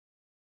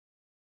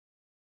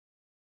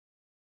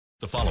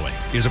The following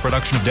is a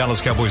production of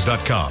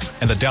DallasCowboys.com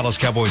and the Dallas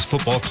Cowboys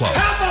Football Club.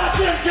 How about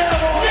them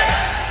Cowboys?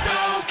 Yeah!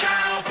 Go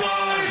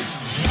Cowboys!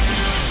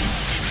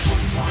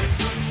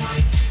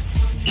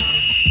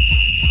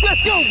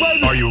 Let's go,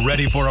 baby! Are you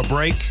ready for a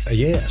break?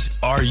 Yes.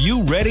 Are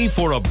you ready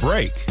for a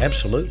break?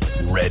 Absolutely.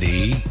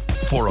 Ready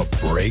for a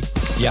break?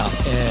 Yeah,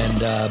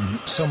 and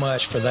so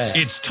much for that.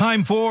 It's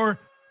time for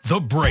The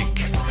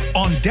Break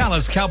on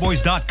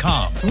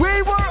DallasCowboys.com.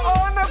 We were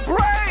on a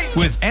break!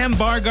 With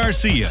Ambar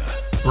Garcia,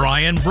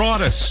 Brian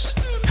Broaddus,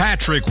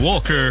 Patrick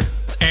Walker,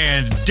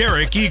 and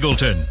Derek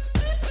Eagleton.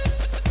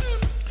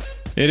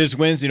 It is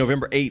Wednesday,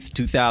 November 8th,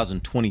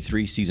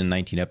 2023, season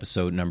 19,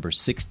 episode number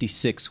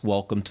 66.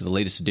 Welcome to the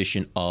latest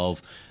edition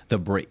of The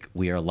Break.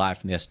 We are live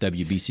from the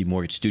SWBC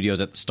Mortgage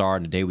Studios at the Star,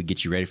 and today we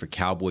get you ready for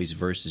Cowboys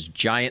versus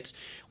Giants.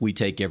 We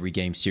take every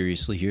game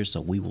seriously here,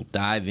 so we will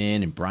dive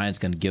in, and Brian's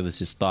going to give us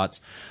his thoughts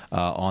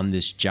on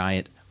this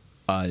Giant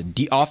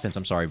offense,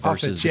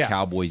 versus the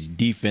Cowboys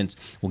defense.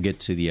 We'll get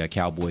to the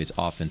Cowboys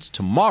offense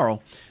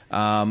tomorrow.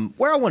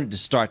 Where I wanted to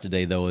start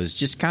today, though, is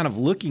just kind of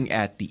looking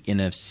at the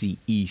NFC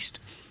East.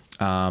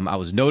 I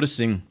was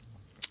noticing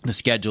the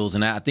schedules,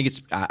 and I think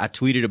I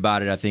tweeted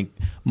about it. I think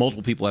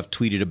multiple people have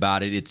tweeted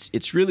about it.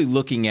 It's really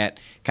looking at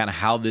kind of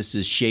how this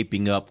is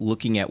shaping up,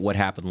 looking at what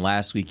happened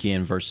last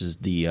weekend versus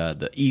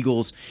the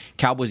Eagles.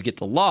 Cowboys get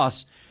the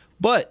loss,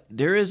 but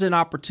there is an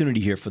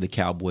opportunity here for the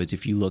Cowboys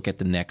if you look at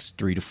the next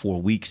 3 to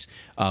 4 weeks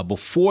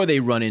before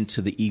they run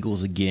into the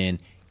Eagles again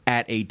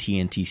at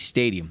AT&T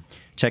Stadium.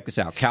 Check this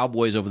out.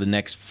 Cowboys over the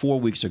next 4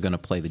 weeks are going to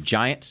play the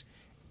Giants,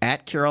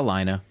 at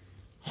Carolina,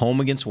 home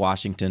against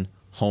Washington,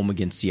 home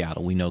against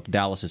Seattle. We know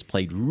Dallas has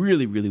played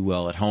really, really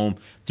well at home.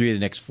 3 of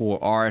the next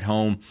 4 are at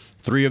home.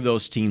 3 of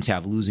those teams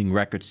have losing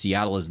records.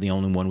 Seattle is the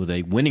only one with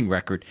a winning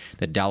record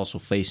that Dallas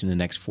will face in the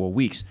next 4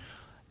 weeks.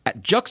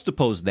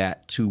 Juxtapose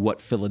that to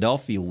what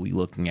Philadelphia will be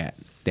looking at.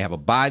 They have a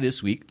bye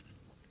this week,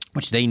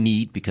 which they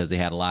need because they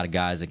had a lot of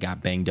guys that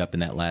got banged up in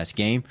that last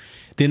game.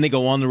 Then they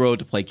go on the road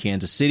to play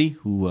Kansas City,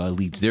 who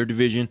leads their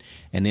division,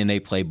 and then they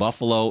play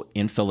Buffalo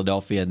in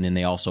Philadelphia, and then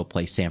they also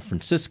play San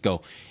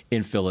Francisco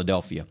in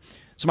Philadelphia.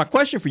 So my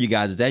question for you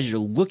guys is, as you're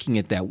looking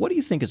at that, what do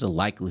you think is the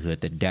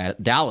likelihood that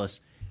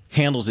Dallas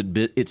handles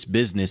its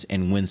business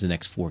and wins the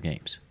next 4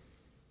 games?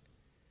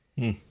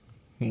 Who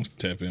wants to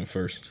tap in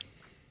first?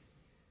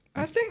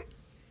 I think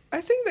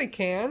they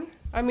can.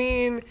 I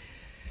mean,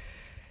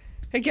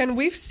 again,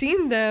 we've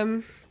seen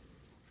them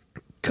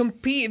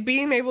compete,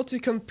 being able to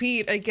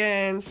compete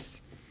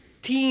against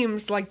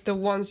teams like the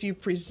ones you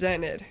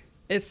presented.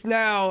 It's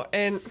now,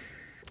 and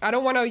I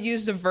don't want to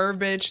use the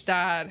verbiage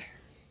that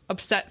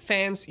upset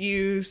fans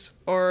use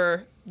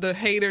or the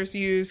haters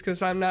use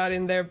because I'm not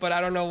in there, but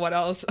I don't know what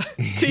else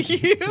to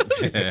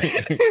use.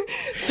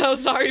 So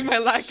sorry, my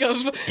lack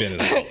of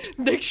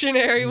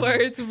dictionary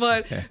words,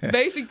 but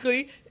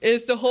basically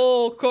it's the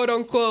whole quote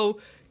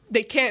unquote,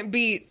 they can't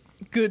beat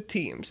good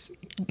teams.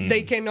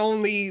 They can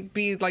only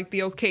be like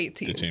the okay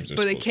teams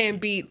but they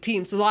can't beat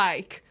teams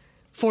like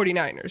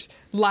 49ers,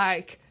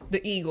 like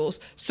the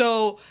Eagles.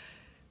 So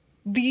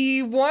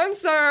the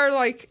ones that are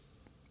like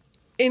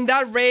in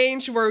that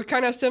range were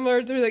kind of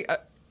similar to like,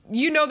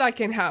 that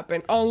can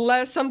happen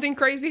unless something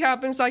crazy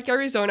happens like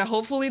Arizona.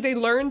 Hopefully they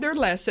learn their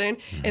lesson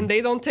and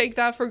they don't take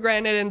that for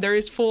granted, and there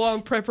is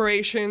full-on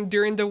preparation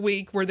during the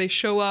week where they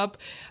show up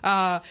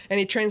and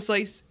it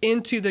translates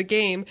into the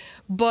game.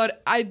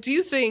 But I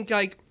do think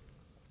like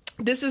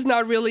this is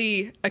not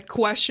really a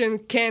question,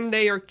 can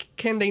they or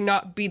can they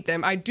not beat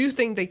them? I do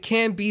think they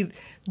can beat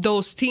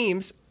those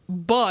teams,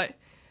 but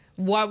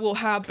what will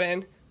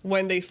happen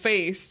when they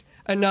face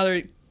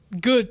another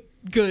good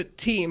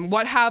team?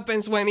 What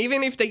happens when,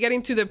 even if they get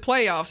into the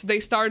playoffs,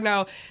 they start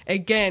now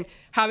again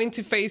having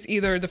to face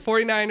either the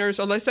 49ers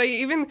or let's say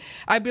even,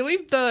 I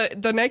believe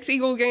the next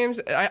Eagle games,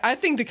 I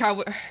think the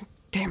Cowboys,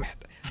 damn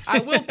it, I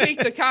will pick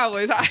the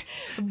Cowboys,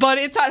 but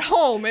it's at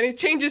home and it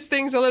changes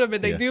things a little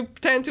bit. They do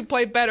tend to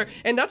play better,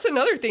 and that's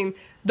another thing.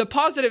 The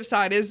positive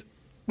side is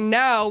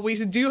now we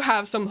do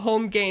have some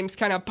home games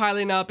kind of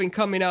piling up and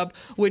coming up,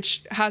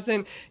 which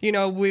hasn't,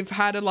 we've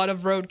had a lot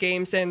of road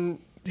games, and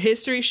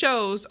history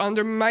shows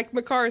under Mike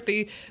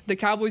McCarthy, the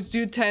Cowboys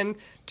do tend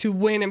to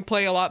win and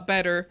play a lot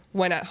better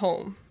when at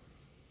home.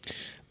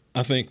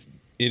 I think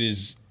it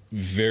is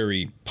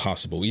very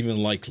possible, even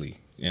likely,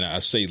 and I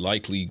say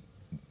likely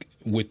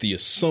with the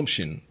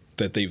assumption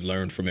that they've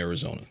learned from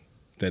Arizona,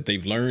 that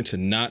they've learned to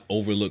not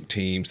overlook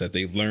teams, that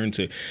they've learned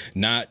to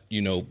not,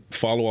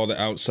 follow all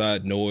the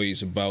outside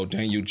noise about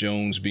Daniel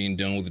Jones being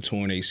done with the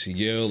torn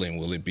ACL, and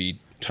will it be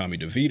Tommy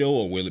DeVito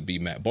or will it be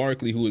Matt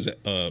Barkley who is,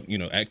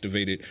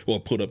 activated or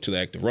put up to the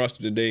active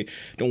roster today?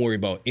 Don't worry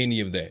about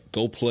any of that.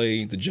 Go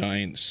play the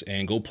Giants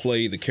and go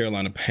play the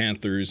Carolina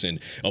Panthers.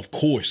 And, of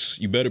course,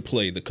 you better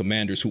play the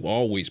Commanders, who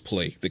always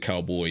play the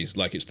Cowboys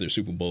like it's their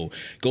Super Bowl.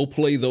 Go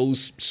play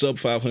those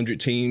sub-500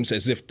 teams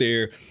as if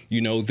they're,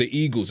 the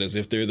Eagles, as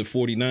if they're the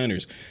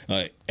 49ers.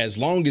 As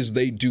long as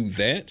they do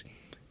that,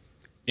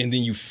 and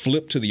then you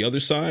flip to the other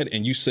side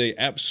and you say,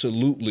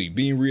 absolutely,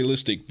 being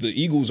realistic, the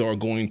Eagles are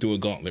going through a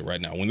gauntlet right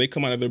now. When they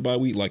come out of their bye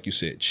week, like you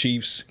said,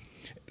 Chiefs,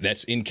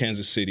 That's in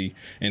Kansas City,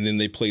 and then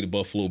they play the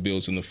Buffalo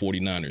Bills and the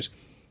 49ers.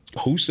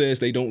 Who says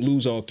they don't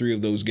lose all 3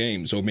 of those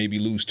games, or maybe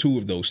lose 2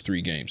 of those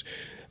 3 games?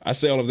 I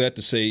say all of that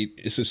to say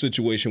it's a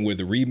situation where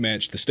the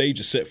stage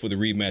is set for the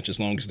rematch as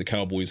long as the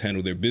Cowboys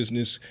handle their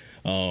business,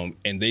 and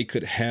they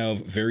could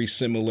have very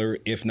similar,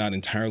 if not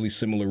entirely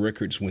similar,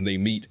 records when they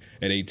meet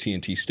at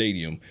AT&T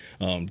Stadium.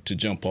 To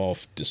jump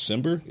off,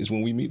 December is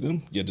when we meet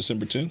them. Yeah,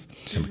 December 10th.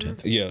 December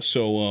 10th. Yeah,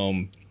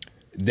 so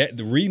that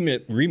the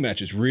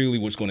rematch is really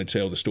what's going to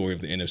tell the story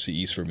of the NFC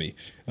East for me.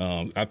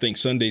 I think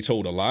Sunday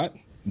told a lot.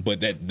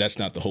 But that's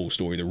not the whole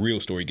story. The real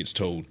story gets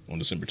told on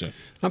December 10th.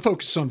 I'm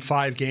focused on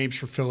 5 games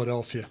for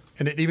Philadelphia,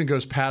 and it even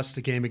goes past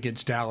the game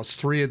against Dallas.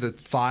 3 of the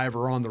 5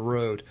 are on the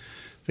road.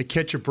 They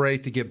catch a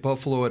break, they get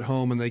Buffalo at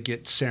home, and they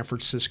get San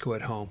Francisco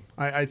at home.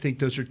 I think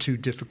those are 2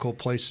 difficult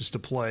places to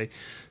play,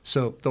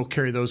 so they'll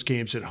carry those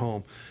games at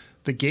home.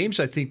 The games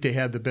I think they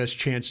have the best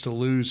chance to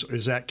lose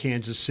is at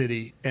Kansas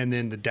City, and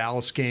then the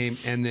Dallas game,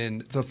 and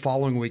then the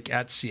following week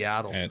at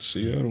Seattle. I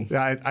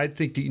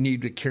think that you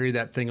need to carry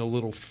that thing a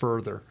little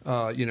further,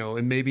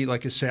 and maybe,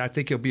 like I say, I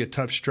think it'll be a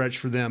tough stretch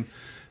for them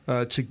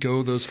to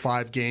go those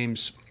 5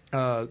 games.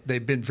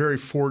 They've been very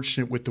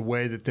fortunate with the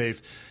way that they've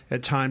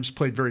at times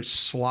played very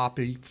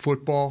sloppy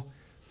football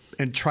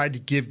and tried to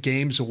give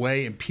games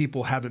away, and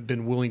people haven't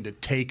been willing to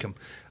take them.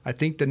 I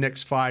think the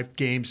next 5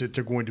 games that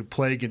they're going to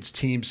play against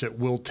teams that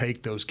will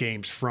take those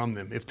games from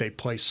them if they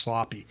play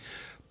sloppy.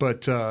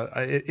 But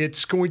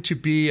it's going to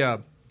be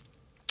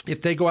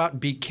if they go out and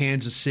beat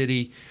Kansas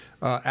City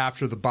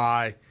after the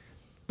bye,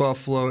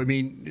 Buffalo, I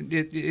mean,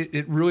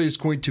 it really is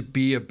going to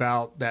be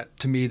about that,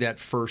 to me, that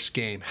first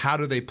game. How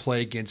do they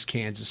play against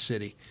Kansas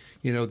City?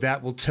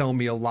 That will tell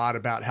me a lot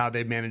about how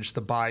they manage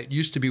the bye. It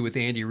used to be with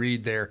Andy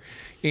Reid there.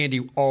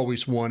 Andy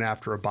always won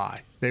after a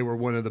bye. They were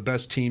one of the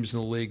best teams in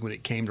the league when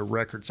it came to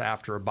records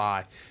after a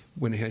bye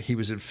when he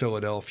was in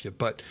Philadelphia.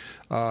 But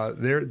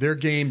their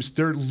games,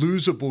 their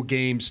losable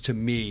games to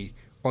me,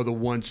 are the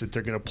ones that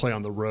they're going to play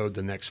on the road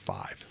the next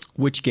 5.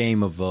 Which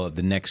game of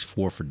the next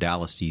 4 for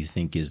Dallas do you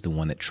think is the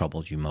one that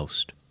troubles you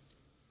most?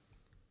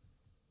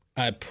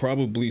 I'd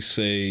probably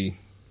say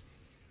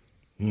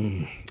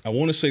I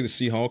want to say the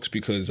Seahawks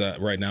because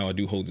right now I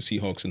do hold the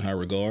Seahawks in high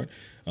regard.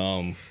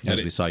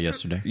 As we saw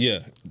yesterday.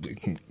 Yeah,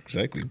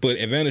 exactly. But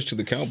advantage to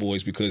the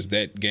Cowboys because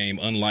that game,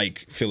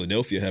 unlike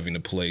Philadelphia having to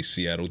play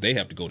Seattle, they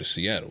have to go to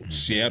Seattle.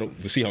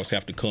 Mm-hmm. The Seahawks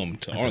have to come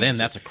to Arlington. For them,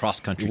 that's a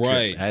cross-country trip.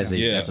 Right. That's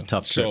a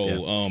tough trip.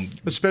 So,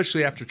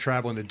 especially after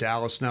traveling to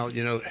Dallas. Now,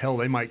 hell,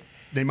 they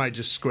might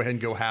just go ahead and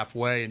go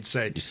halfway and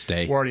say, just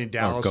stay. We're already in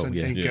Dallas go,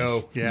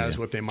 go. Yeah, is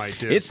what they might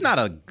do. It's not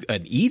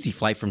an easy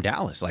flight from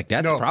Dallas. Like,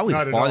 that's probably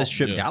the farthest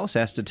trip Dallas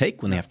has to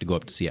take when they have to go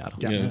up to Seattle.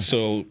 Yeah.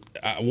 So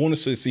I want to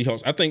say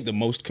Seahawks. I think the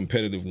most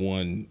competitive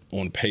one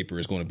on paper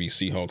is going to be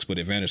Seahawks, but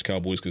advantage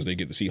Cowboys because they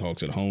get the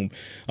Seahawks at home.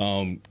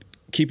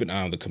 Keep an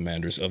eye on the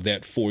Commanders of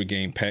that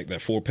 4-game pack, that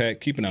 4-pack.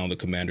 Keep an eye on the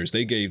Commanders.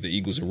 They gave the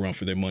Eagles a run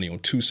for their money on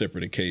 2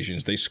 separate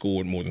occasions. They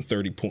scored more than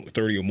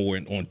 30 or more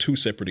on 2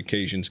 separate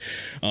occasions.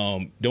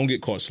 Don't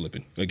get caught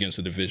slipping against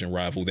a division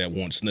rival that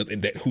wants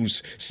nothing,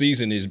 whose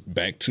season is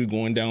back to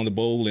going down the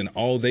bowl, and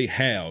all they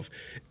have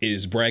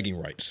is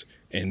bragging rights.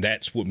 And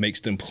that's what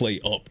makes them play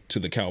up to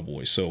the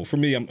Cowboys. So for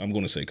me, I'm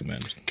going to say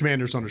Commanders.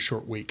 Commanders on a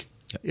short week.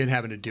 In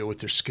having to deal with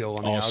their skill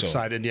on the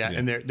outside. And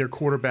and their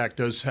quarterback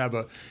does have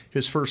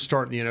his first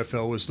start in the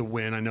NFL was the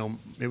win. I know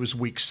it was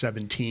week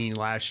 17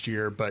 last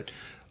year, but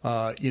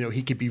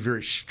he could be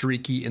very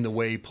streaky in the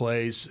way he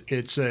plays.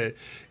 It's a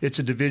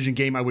division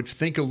game. I would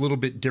think a little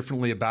bit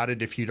differently about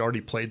it if you'd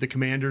already played the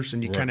Commanders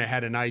and you kind of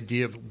had an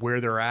idea of where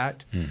they're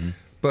at. Mm-hmm.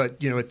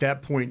 But at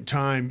that point in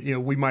time,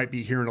 we might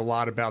be hearing a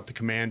lot about the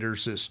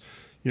Commanders as,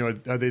 are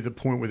they the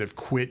point where they've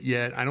quit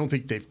yet? I don't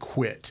think they've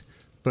quit.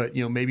 But,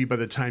 maybe by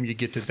the time you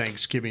get to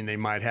Thanksgiving, they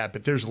might have.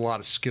 But there's a lot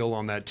of skill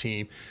on that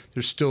team.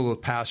 There's still the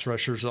pass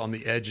rushers on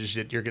the edges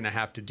that you're going to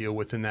have to deal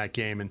with in that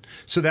game. And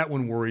so that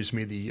one worries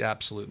me the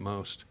absolute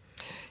most.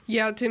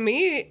 Yeah, to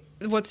me,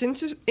 what's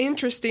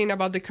interesting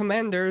about the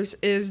Commanders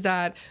is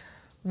that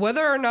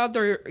whether or not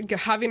they're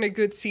having a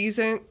good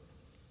season,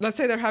 let's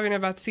say they're having a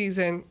bad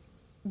season,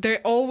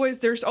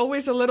 there's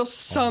always a little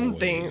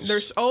something.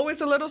 There's always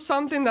a little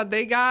something that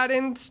they got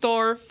in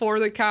store for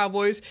the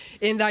Cowboys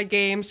in that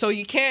game. So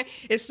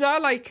it's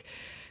not like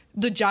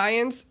the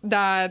Giants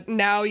that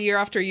now year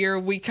after year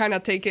we kind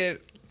of take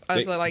it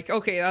as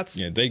okay, that's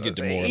they get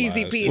demoralized.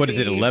 Easy peasy. What is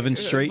it, 11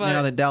 straight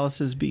now that Dallas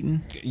has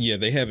beaten? Yeah,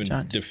 they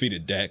haven't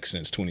defeated Dak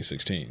since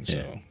 2016.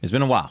 So it's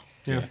been a while.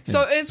 Yeah.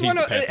 So it's one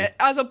of,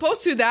 as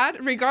opposed to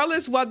that,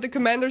 regardless what the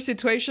Commander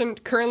situation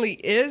currently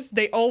is,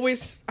 they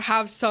always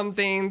have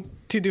something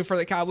to do for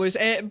the Cowboys.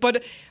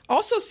 But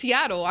also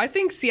Seattle. I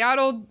think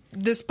Seattle,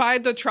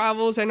 despite the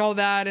travels and all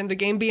that and the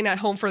game being at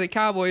home for the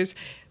Cowboys,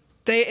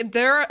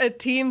 they're a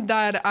team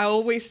that I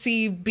always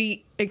see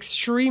be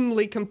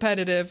extremely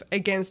competitive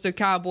against the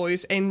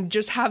Cowboys and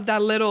just have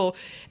that little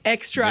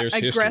extra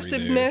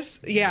aggressiveness.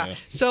 Yeah.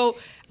 So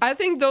I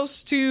think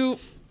those two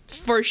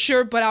for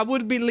sure, but I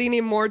would be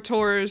leaning more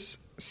towards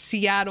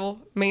Seattle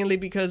mainly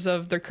because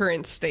of their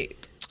current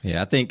state.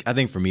 Yeah, I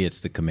think for me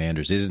it's the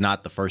Commanders. This is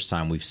not the first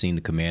time we've seen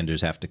the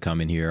Commanders have to come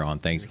in here on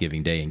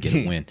Thanksgiving Day and get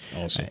a win.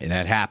 Awesome. And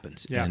that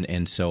happens. Yeah.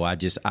 And so I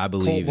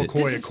believe Colt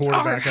McCoy at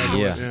quarterback.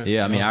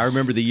 Yeah. I mean, I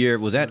remember the year,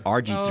 was that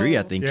RG3,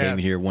 I think, Yeah. came in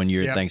here one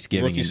year at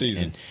Thanksgiving Rookie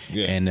season.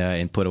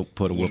 and put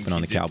a whooping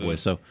on the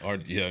Cowboys. So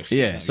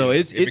so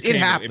it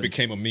happens. It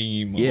became a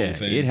meme. Yeah,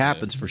 it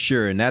happens for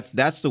sure. And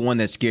that's the one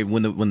that scared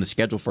when the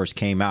schedule first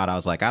came out. I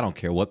was like, I don't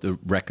care what the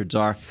records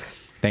are.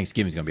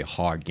 Thanksgiving's going to be a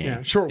hard game.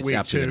 Yeah, short it's week,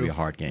 absolutely too. going to be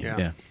a hard game. Yeah.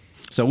 Yeah.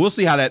 So we'll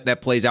see how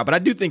that plays out. But I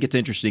do think it's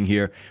interesting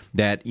here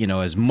that,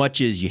 as much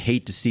as you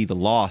hate to see the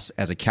loss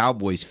as a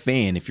Cowboys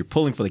fan, if you're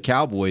pulling for the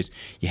Cowboys,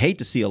 you hate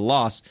to see a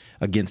loss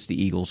against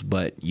the Eagles.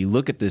 But you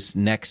look at these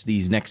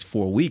next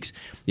 4 weeks,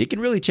 it can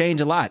really change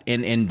a lot.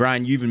 And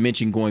Brian, you even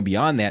mentioned going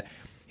beyond that.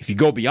 If you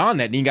go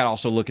beyond that, then you got to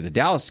also look at the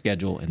Dallas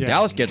schedule. And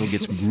Dallas schedule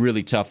gets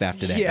really tough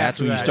after that. Yeah.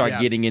 That's when you start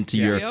getting into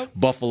your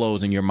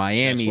Buffaloes and your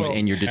Miamis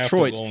and your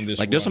Detroits.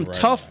 Like there's some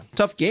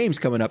tough games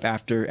coming up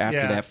after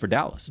that for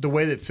Dallas. The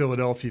way that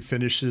Philadelphia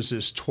finishes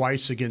is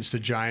twice against the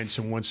Giants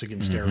and once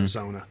against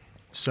Arizona.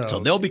 So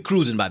they'll be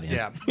cruising by then.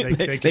 Yeah,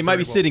 they might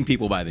be sitting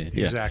people by then.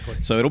 Yeah. Exactly.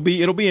 So it'll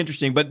be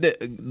interesting. But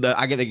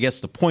I guess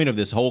the point of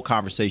this whole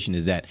conversation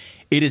is that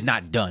it is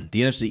not done.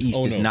 The NFC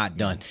East is not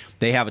done.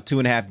 They have a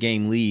 2.5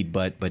 game lead,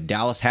 but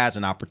Dallas has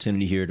an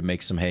opportunity here to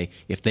make some hay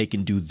if they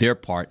can do their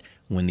part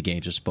when the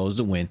games are supposed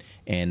to win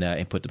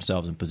and put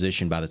themselves in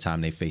position by the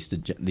time they face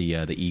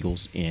the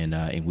Eagles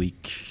in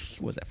week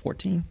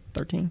 14,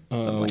 13,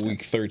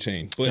 week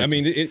 13. But I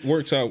mean, it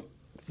works out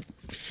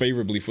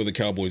favorably for the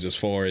Cowboys as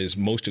far as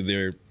most of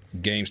their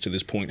games to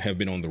this point have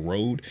been on the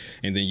road,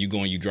 and then you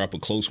go and you drop a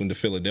close one to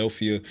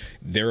Philadelphia.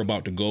 They're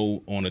about to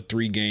go on a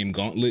 3-game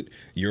gauntlet.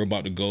 You're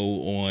about to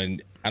go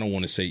on, I don't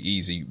want to say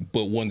easy,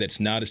 but one that's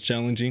not as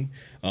challenging,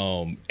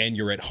 and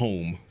you're at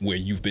home where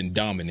you've been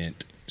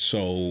dominant.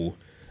 So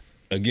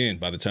again,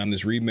 by the time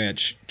this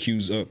rematch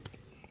queues up,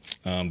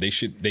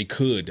 they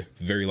could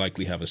very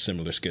likely have a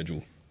similar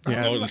schedule. Or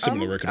a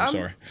similar record, I'm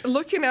sorry.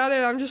 Looking at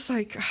it, I'm just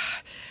like,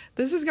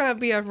 this is going to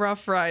be a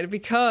rough ride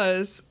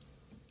because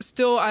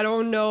still I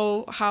don't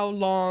know how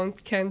long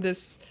can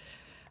this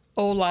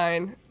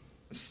O-line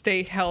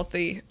stay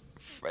healthy.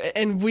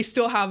 And we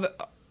still have,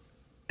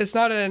 it's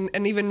not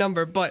an even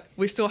number, but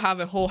we still have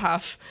a whole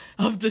half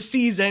of the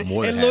season.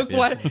 Look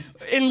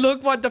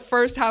what the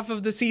first half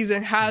of the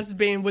season has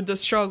been with the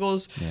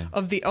struggles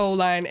of the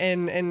O-line.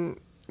 And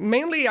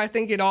mainly I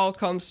think it all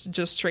comes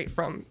just straight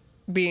from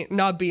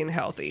not being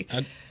healthy.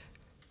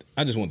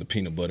 I just want the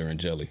peanut butter and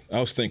jelly. I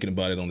was thinking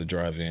about it on the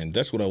drive in.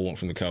 That's what I want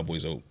from the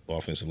Cowboys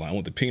offensive line. I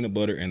want the peanut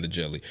butter and the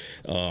jelly.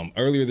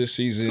 Earlier this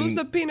season, who's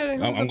the peanut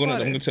and who's I'm the gonna,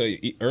 butter? I'm going to tell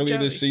you. Earlier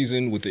this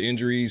season, with the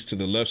injuries to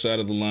the left side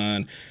of the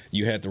line,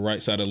 you had the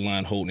right side of the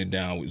line holding it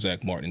down with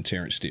Zach Martin and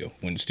Terrence Steele,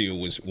 when Steele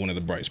was one of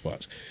the bright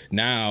spots.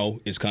 Now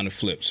it's kind of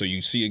flipped. So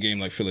you see a game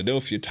like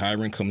Philadelphia,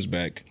 Tyron comes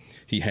back.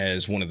 He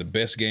has one of the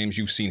best games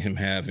you've seen him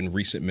have in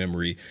recent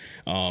memory.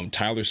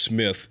 Tyler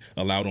Smith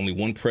allowed only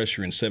one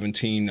pressure in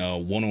 17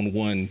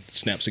 one-on-one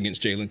snaps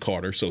against Jalen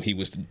Carter, so he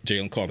was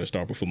Jalen Carter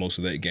stopper for most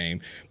of that game.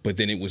 But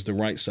then it was the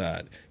right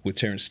side with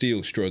Terrence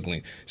Steele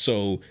struggling.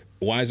 So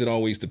why is it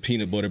always the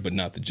peanut butter but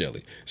not the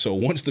jelly? So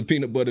once the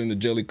peanut butter and the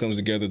jelly comes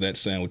together, that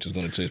sandwich is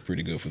going to taste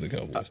pretty good for the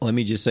Cowboys. Let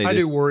me just say I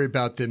this. do worry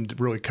about them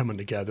really coming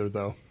together,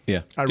 though.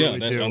 Yeah, I really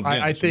do.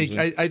 I think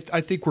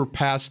I think we're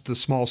past the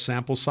small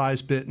sample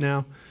size bit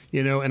now,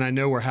 and I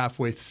know we're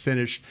halfway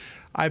finished.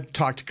 I've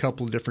talked a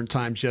couple of different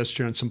times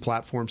yesterday on some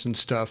platforms and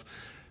stuff.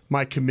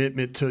 My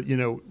commitment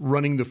to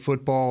running the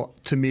football,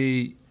 to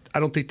me, I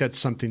don't think that's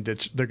something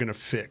that they're going to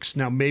fix.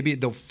 Now maybe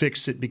they'll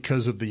fix it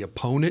because of the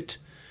opponent,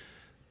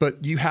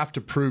 but you have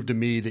to prove to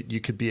me that you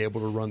could be able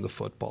to run the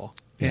football.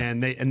 Yeah.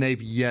 And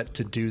they've yet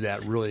to do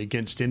that really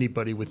against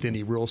anybody with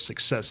any real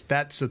success.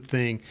 That's the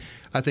thing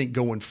I think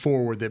going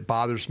forward that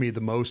bothers me the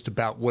most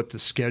about what the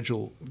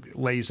schedule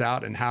lays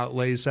out and how it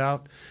lays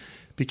out,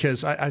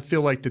 because I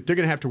feel like that they're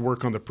going to have to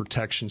work on the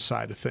protection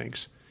side of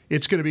things.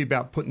 It's going to be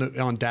about putting it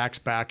on Dak's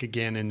back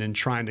again and then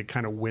trying to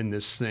kind of win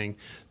this thing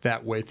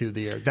that way through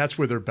the air. That's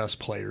where their best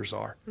players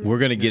are. We're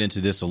going to get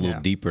into this a little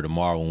deeper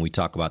tomorrow when we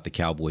talk about the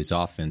Cowboys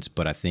offense,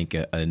 but I think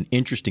an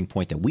interesting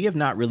point that we have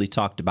not really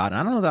talked about, and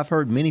I don't know that I've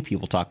heard many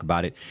people talk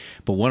about it,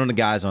 but one of the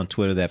guys on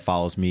Twitter that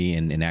follows me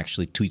and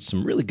actually tweets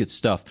some really good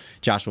stuff,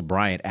 Joshua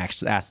Bryant,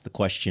 asked the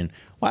question,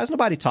 why is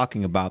nobody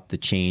talking about the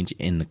change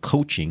in the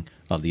coaching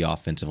of the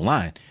offensive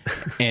line?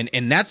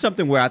 And that's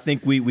something where I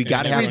think we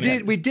got to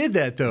have. We did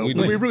that, though. We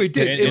did. really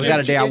did. Was that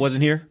a day I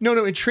wasn't here?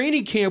 No. In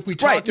training camp, we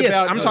talked yes,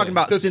 about. I'm talking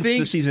about since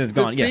the season is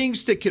gone. The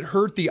things that could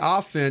hurt the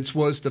offense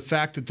was the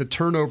fact that the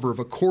turnover of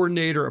a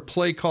coordinator, a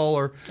play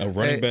caller, a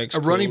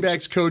running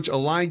backs coach, a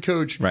line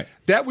coach. Right.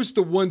 That was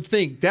the one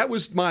thing. That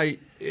was my.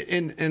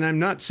 And I'm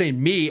not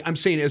saying me. I'm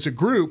saying as a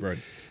group. Right.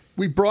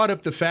 We brought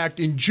up the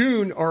fact in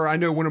June, or I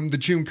know one of the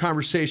June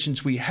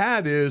conversations we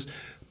have is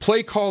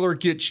play caller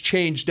gets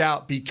changed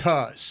out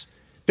because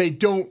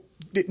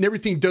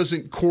everything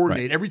doesn't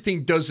coordinate, right.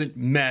 Everything doesn't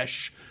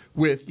mesh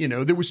with,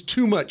 there was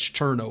too much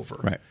turnover.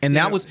 Right. And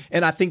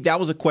I think that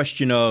was a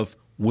question of,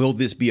 will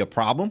this be a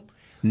problem?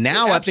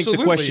 Now I think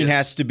the question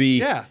has to be,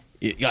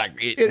 we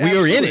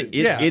are in it.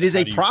 It is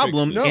a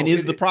problem, and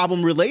is the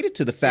problem related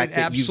to the fact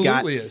that you've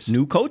got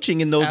new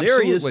coaching in those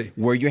areas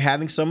where you're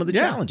having some of the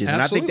challenges?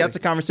 And I think that's a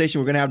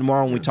conversation we're going to have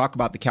tomorrow when we talk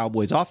about the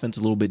Cowboys offense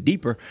a little bit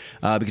deeper,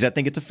 because I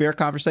think it's a fair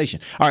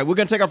conversation. All right, we're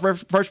going to take our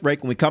first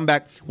break. When we come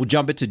back, we'll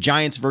jump into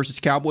Giants versus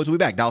Cowboys. We'll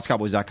be back.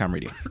 DallasCowboys.com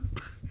radio.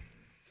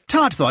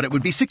 Todd thought it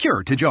would be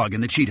secure to jog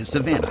in the cheetah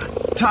savanna.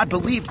 Todd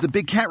believed the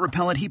big cat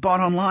repellent he bought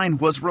online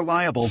was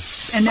reliable.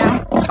 And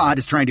now, Todd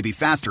is trying to be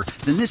faster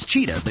than this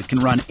cheetah that can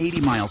run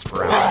 80 miles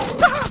per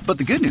hour. But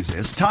the good news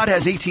is, Todd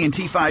has AT&T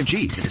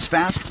 5G that is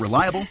fast,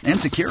 reliable, and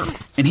secure.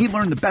 And he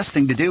learned the best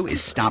thing to do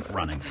is stop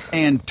running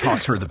and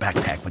toss her the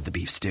backpack with the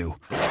beef stew.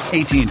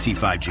 AT&T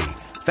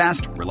 5G.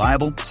 Fast,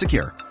 reliable,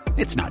 secure.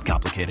 It's not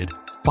complicated.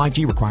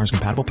 5G requires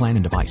compatible plan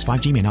and device.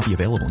 5G may not be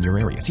available in your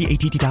area. See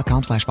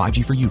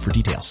att.com/5G for you for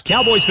details.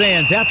 Cowboys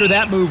fans, after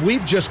that move,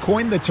 we've just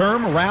coined the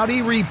term Rowdy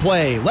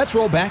Replay. Let's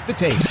roll back the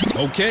tape.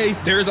 Okay,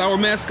 there's our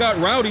mascot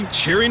Rowdy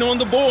cheering on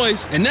the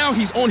boys. And now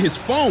he's on his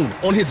phone,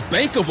 on his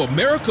Bank of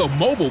America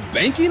mobile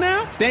banking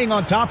app? Staying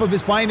on top of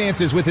his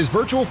finances with his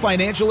virtual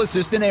financial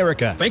assistant,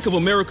 Erica. Bank of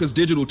America's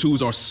digital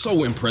tools are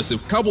so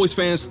impressive. Cowboys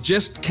fans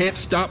just can't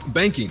stop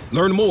banking.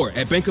 Learn more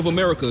at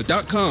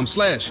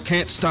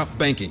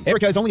bankofamerica.com/can't-stop-banking.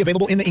 Erica is only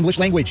available in the English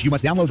language. You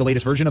must download the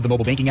latest version of the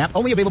mobile banking app,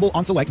 only available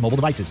on select mobile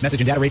devices.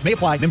 Message and data rates may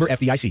apply. Member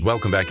FDIC.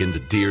 Welcome back into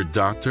Dear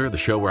Doctor, the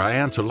show where I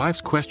answer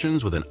life's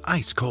questions with an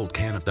ice-cold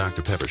can of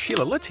Dr. Pepper.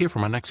 Sheila, let's hear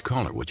from our next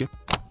caller, would you?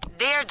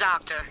 Dear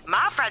Doctor,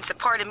 my friend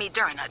supported me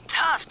during a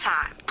tough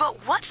time. But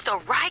what's the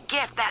right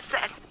gift that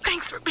says,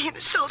 thanks for being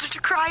a shoulder to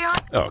cry on?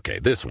 Okay,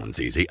 this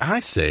one's easy. I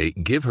say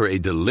give her a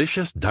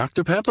delicious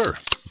Dr. Pepper.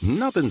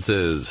 Nothing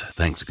says,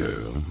 thanks,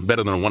 girl,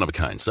 better than a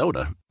one-of-a-kind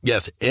soda.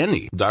 Yes,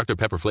 any Dr.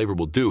 Pepper flavor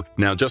will do.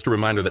 Now, just a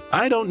reminder that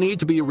I don't need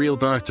to be a real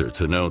doctor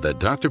to know that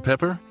Dr.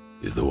 Pepper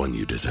is the one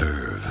you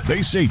deserve.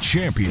 They say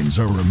champions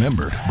are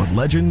remembered, but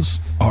legends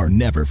are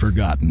never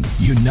forgotten.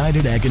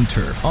 United Ag &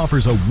 Turf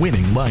offers a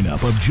winning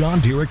lineup of John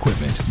Deere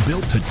equipment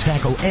built to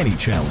tackle any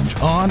challenge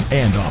on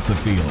and off the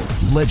field.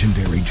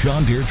 Legendary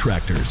John Deere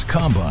tractors,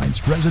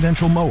 combines,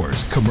 residential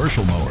mowers,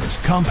 commercial mowers,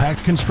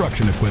 compact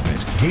construction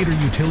equipment, Gator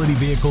utility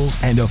vehicles,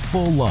 and a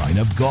full line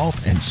of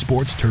golf and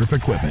sports turf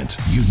equipment.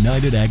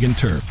 United Ag &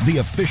 Turf, the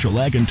official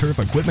Ag & Turf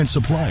equipment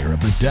supplier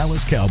of the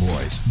Dallas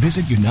Cowboys.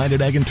 Visit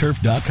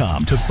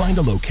UnitedAgAndTurf.com to find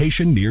a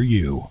location near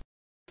you.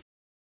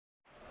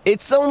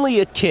 It's only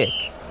a kick,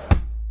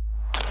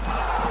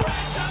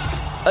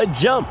 a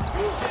jump,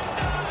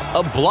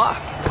 a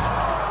block.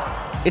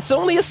 It's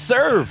only a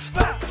serve.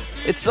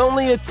 It's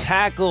only a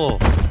tackle,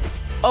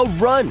 a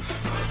run.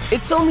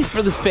 It's only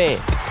for the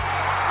fans.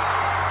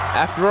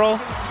 After all,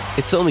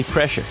 it's only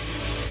pressure.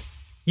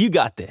 You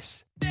got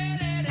this.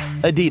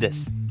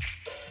 Adidas.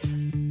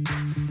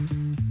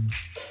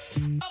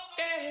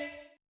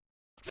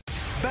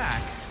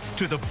 Back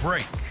to the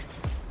break.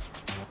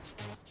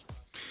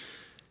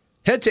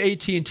 Head to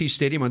AT&T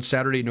Stadium on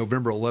Saturday,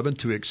 November 11th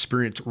to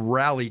experience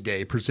Rally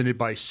Day presented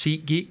by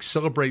SeatGeek.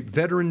 Celebrate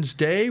Veterans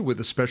Day with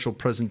a special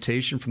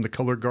presentation from the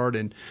Color Guard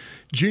and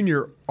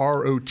Junior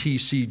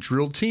ROTC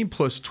drill team,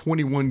 plus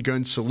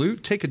 21-gun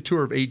salute. Take a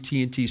tour of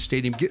AT&T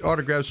Stadium. Get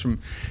autographs from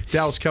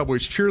Dallas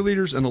Cowboys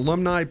cheerleaders and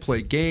alumni.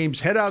 Play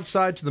games. Head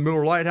outside to the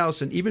Miller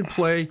Lighthouse and even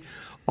play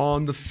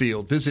on the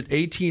field. Visit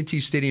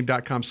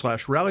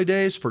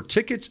AT&TStadium.com/rallydays for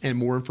tickets and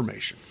more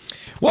information.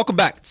 Welcome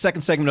back.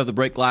 Second segment of the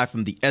break, live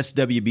from the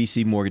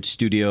SWBC Mortgage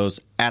Studios.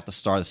 At the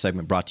start of the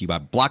segment, brought to you by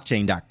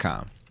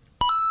blockchain.com.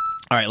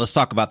 All right, let's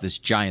talk about this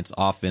Giants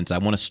offense. I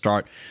want to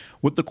start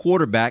with the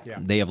quarterback. Yeah.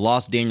 They have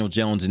lost Daniel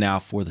Jones now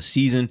for the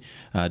season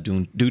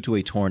due to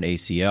a torn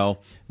ACL.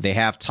 They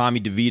have Tommy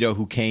DeVito,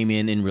 who came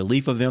in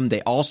relief of him.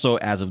 They also,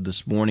 as of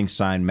this morning,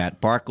 signed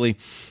Matt Barkley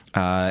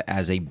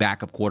as a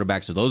backup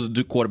quarterback. So those are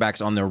the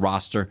quarterbacks on their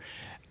roster.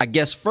 I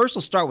guess first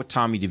let's start with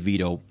Tommy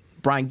DeVito.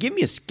 Brian, give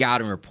me a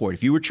scouting report.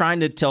 If you were trying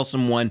to tell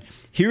someone,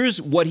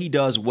 here's what he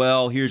does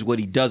well, here's what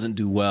he doesn't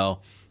do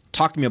well,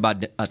 talk to me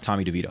about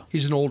Tommy DeVito.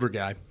 He's an older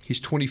guy. He's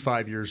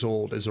 25 years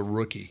old as a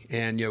rookie.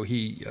 And,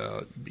 he,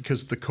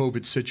 because of the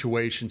COVID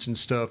situations and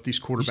stuff, these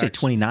quarterbacks. You say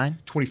 29?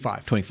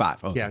 25.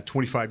 25. Okay. Yeah,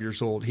 25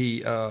 years old.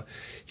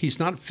 He's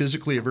not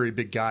physically a very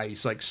big guy.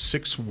 He's like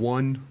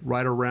 6'1",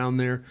 right around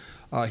there.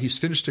 He's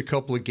finished a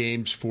couple of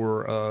games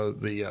for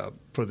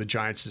the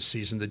Giants this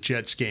season, the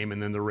Jets game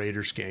and then the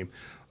Raiders game,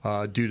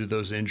 due to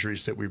those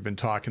injuries that we've been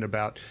talking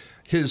about.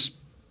 His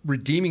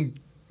redeeming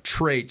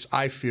traits,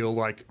 I feel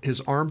like his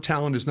arm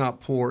talent is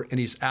not poor, and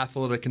he's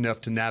athletic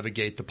enough to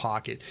navigate the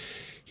pocket.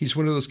 He's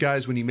one of those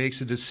guys, when he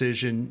makes a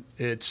decision,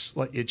 it's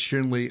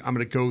generally, I'm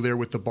going to go there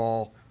with the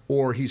ball,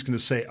 or he's going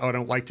to say, oh, I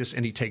don't like this,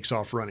 and he takes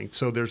off running.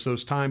 So there's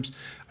those times.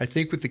 I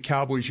think with the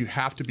Cowboys, you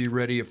have to be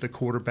ready if the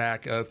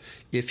quarterback,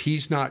 if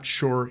he's not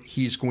sure,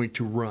 he's going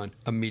to run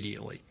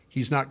immediately.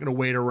 He's not going to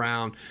wait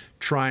around,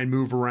 try and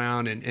move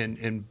around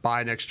and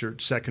buy an extra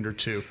second or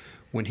two.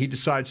 When he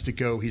decides to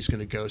go, he's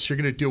going to go. So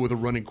you're going to deal with a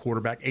running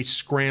quarterback, a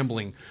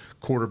scrambling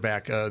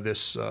quarterback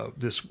this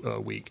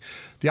week.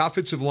 The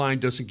offensive line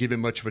doesn't give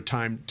him much of a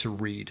time to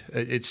read.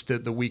 It's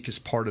the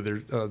weakest part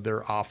of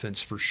their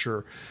offense for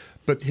sure.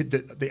 But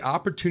the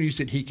opportunities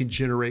that he can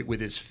generate with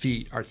his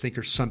feet, I think,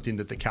 are something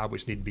that the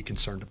Cowboys need to be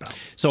concerned about.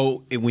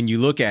 So when you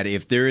look at it,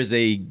 if there is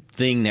a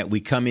thing that we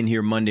come in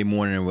here Monday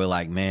morning and we're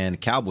like, man, the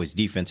Cowboys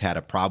defense had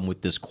a problem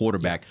with this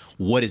quarterback,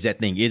 what is that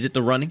thing? Is it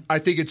the running? I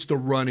think it's the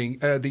running.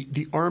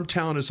 The arm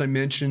talent, as I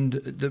mentioned,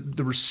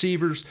 the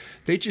receivers,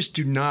 they just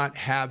do not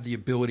have the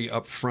ability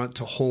up front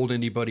to hold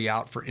anybody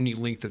out for any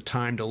length of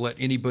time, to let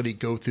anybody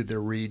go through their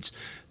reads.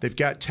 They've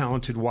got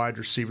talented wide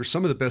receivers,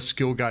 some of the best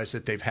skill guys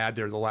that they've had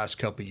there the last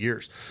couple of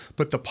years.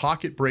 But the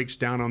pocket breaks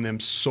down on them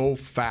so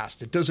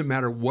fast. It doesn't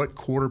matter what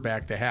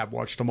quarterback they have.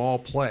 Watched them all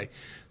play.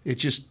 It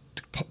just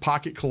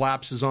pocket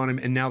collapses on him,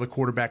 and now the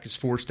quarterback is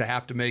forced to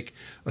have to make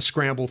a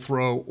scramble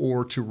throw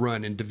or to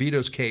run. In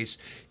DeVito's case,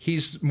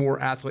 he's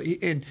more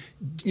athletic. And,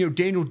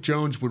 Daniel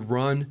Jones would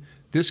run.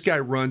 This guy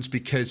runs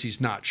because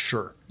he's not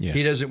sure. Yeah.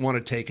 He doesn't want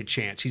to take a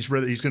chance.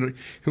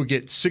 He'll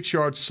get 6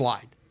 yards,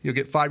 slide. He'll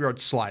get 5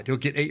 yards, slide. He'll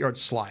get 8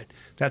 yards, slide.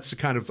 That's the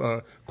kind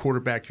of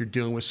quarterback you're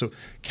dealing with. So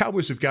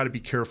Cowboys have got to be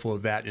careful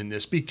of that in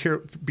this. Be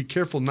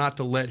careful not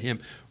to let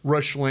him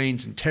rush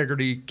lanes,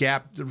 integrity,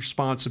 gap the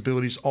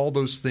responsibilities, all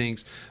those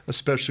things,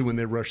 especially when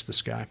they rush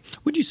this guy.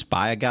 Would you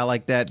spy a guy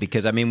like that?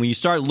 Because, when you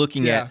start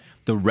looking at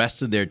the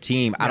rest of their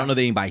team, I don't know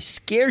that anybody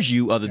scares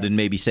you other than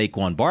maybe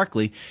Saquon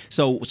Barkley.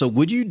 So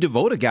would you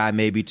devote a guy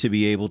maybe to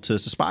be able to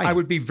spy him? I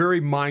would be very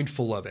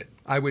mindful of it.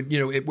 I would,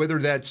 whether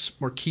that's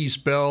Marquise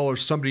Bell or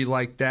somebody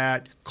like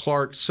that,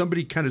 Clark,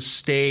 somebody kind of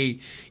stay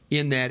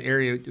in that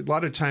area. A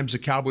lot of times the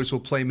Cowboys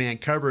will play man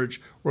coverage,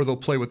 or they'll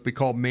play what we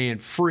call man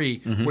free,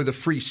 where the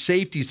free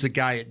safety is the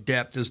guy at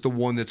depth is the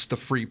one that's the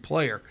free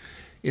player.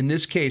 In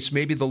this case,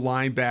 maybe the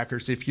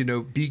linebackers, if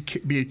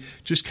be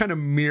just kind of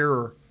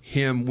mirror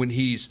him when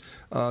he's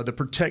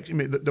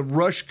the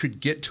rush could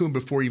get to him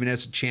before he even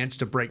has a chance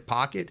to break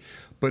pocket.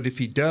 But if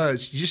he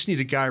does, you just need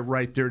a guy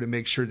right there to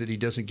make sure that he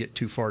doesn't get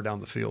too far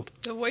down the field.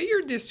 The way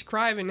you're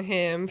describing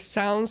him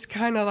sounds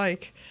kind of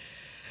like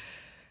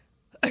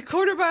a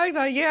quarterback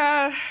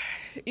that,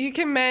 you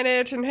can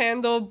manage and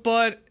handle,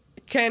 but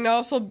can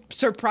also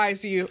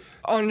surprise you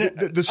on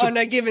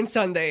a given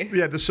Sunday.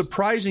 Yeah, the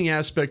surprising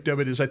aspect of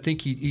it is I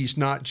think he's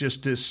not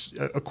just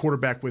a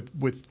quarterback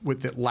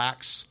with that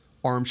lacks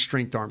arm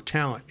strength, arm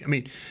talent.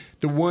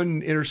 The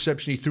one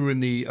interception he threw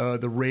in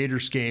the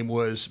Raiders game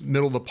was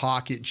middle of the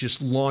pocket,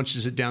 just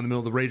launches it down the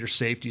middle. The Raiders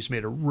safeties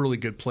made a really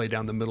good play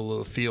down the middle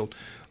of the field.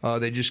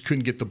 They just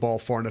couldn't get the ball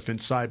far enough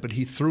inside, but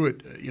he threw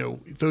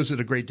it, those at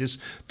a great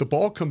distance. The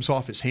ball comes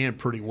off his hand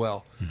pretty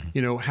well.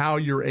 Mm-hmm. How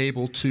you're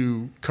able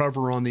to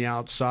cover on the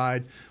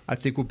outside, I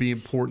think will be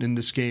important in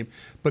this game.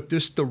 But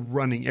the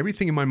running,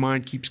 everything in my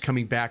mind keeps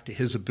coming back to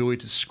his ability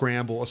to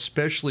scramble,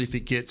 especially if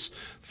it gets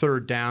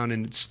third down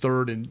and it's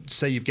third, and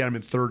say you've got him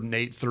in 3rd and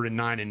 8, 3rd and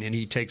 9, and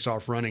he takes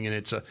off running and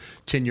it's a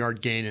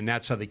 10-yard gain, and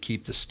that's how they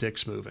keep the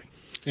sticks moving.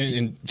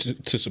 And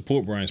to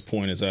support Brian's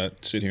point, as I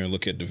sit here and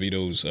look at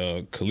DeVito's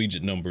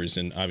collegiate numbers,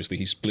 and obviously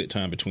he split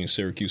time between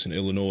Syracuse and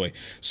Illinois.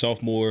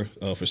 Sophomore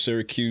for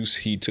Syracuse,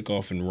 he took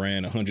off and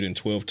ran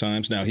 112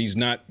 times. Now, he's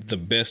not the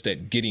best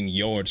at getting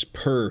yards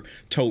per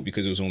tote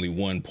because it was only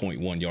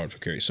 1.1 yards per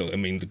carry. So,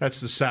 that's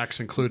the sacks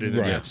included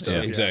in that stuff.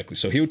 Yeah, exactly.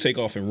 So he'll take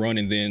off and run,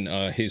 and then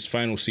his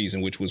final season,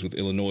 which was with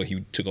Illinois, he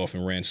took off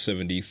and ran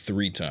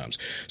 73 times.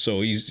 So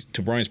he's,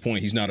 to Brian's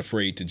point, he's not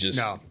afraid to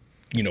just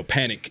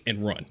panic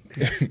and run.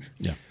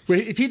 Yeah. Well,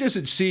 if he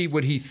doesn't see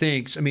what he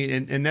thinks,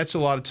 and that's a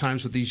lot of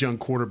times with these young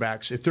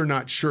quarterbacks, if they're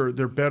not sure,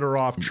 they're better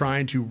off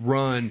trying to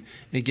run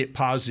and get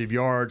positive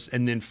yards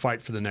and then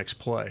fight for the next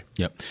play.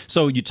 Yep.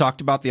 So you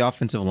talked about the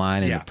offensive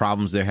line and the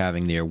problems they're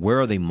having there.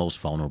 Where are they most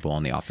vulnerable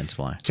on the offensive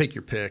line? Take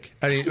your pick.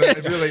 Really.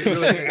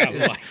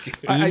 I like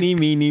it. Eeny,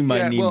 meeny,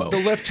 mo.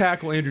 The left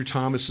tackle, Andrew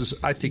Thomas, is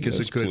a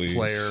good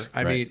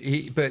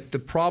player. But the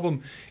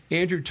problem,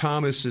 Andrew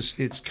Thomas,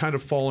 it's kind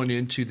of fallen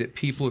into that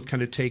people have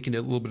kind of taken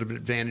a little bit of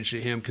advantage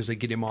of him because they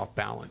get him off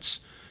balance.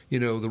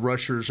 The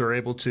rushers are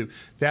able to.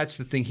 That's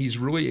the thing.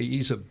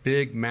 He's a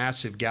big,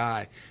 massive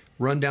guy.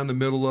 Run down the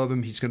middle of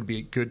him. He's going to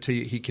be good to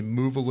you. He can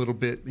move a little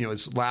bit.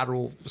 His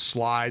lateral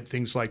slide,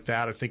 things like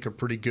that, I think are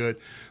pretty good.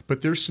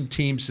 But there's some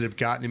teams that have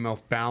gotten him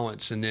off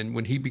balance, and then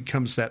when he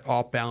becomes that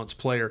off balance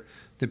player,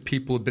 then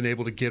people have been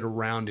able to get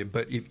around him.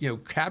 But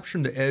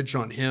capturing the edge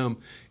on him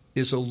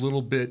is a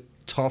little bit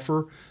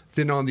tougher.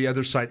 Then on the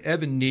other side,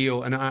 Evan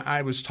Neal, and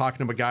I was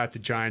talking to a guy at the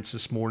Giants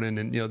this morning,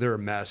 and they're a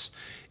mess.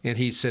 And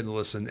he said,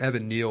 listen,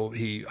 Evan Neal,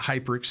 he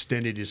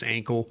hyperextended his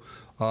ankle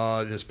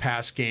in his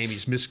past game.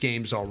 He's missed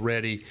games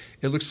already.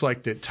 It looks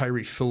like that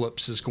Tyree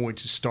Phillips is going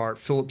to start.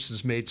 Phillips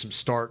has made some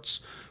starts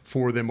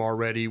for them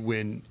already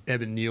when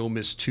Evan Neal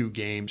missed 2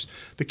 games.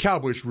 The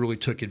Cowboys really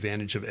took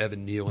advantage of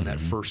Evan Neal in that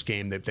first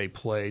game that they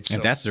played. So,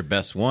 and that's their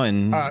best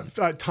one.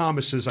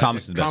 Thomas is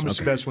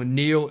the best one.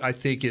 Neal, I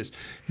think, is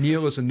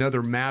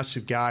another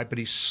massive guy, but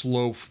he's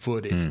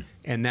slow-footed.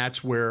 And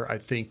that's where I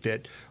think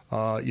that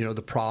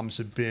the problems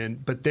have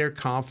been. But they're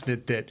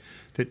confident that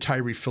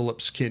Tyree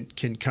Phillips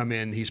can come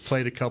in. He's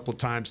played a couple of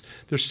times.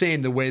 They're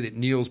saying the way that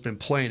Neal's been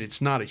playing,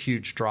 it's not a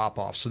huge drop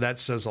off. So that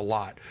says a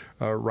lot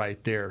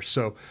right there.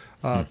 So,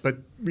 but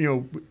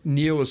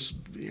Neal is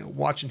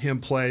watching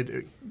him play.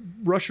 The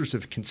rushers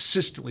have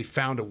consistently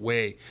found a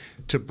way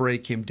to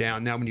break him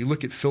down. Now, when you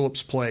look at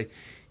Phillips' play,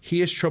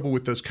 he has trouble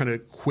with those kind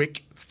of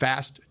quick,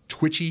 fast,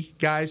 twitchy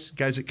guys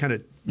that kind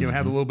of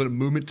have a little bit of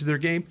movement to their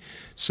game.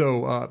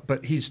 So,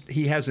 but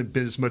he hasn't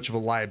been as much of a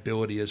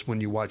liability as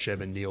when you watch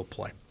Evan Neal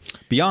play.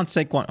 Beyond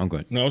Saquon, I'm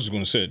good. No, I was just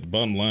going to say, the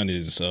bottom line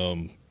is,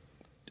 when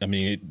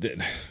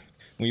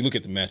you look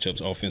at the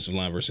matchups, offensive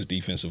line versus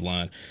defensive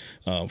line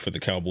for the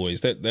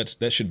Cowboys,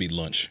 that should be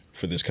lunch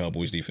for this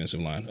Cowboys defensive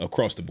line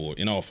across the board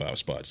in all 5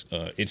 spots.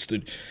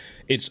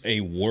 It's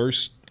a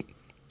worse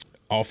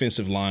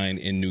offensive line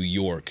in New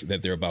York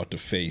that they're about to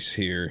face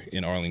here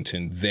in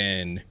Arlington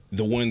than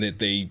the one that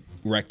they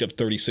racked up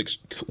 36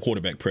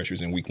 quarterback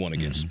pressures in week 1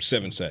 against,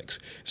 7 sacks.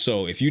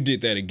 So if you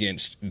did that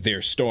against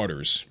their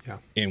starters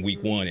in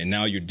week 1, and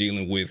now you're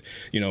dealing with,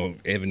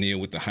 Evan Neal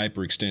with the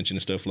hyperextension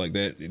and stuff like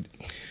that,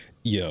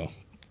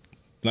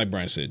 like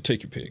Brian said,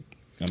 take your pick.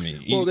 I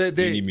mean,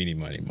 eeny, meeny,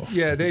 miny, mo.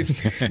 Yeah,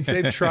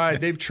 they've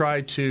tried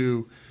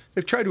to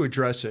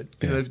address it.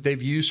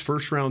 They've used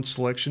first-round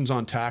selections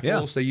on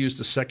tackles. They used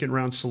the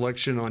second-round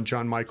selection on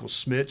John Michael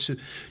Smits.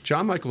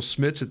 John Michael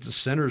Smits at the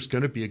center is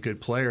going to be a good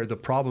player. The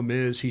problem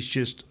is he's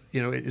just,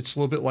 it's a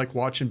little bit like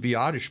watching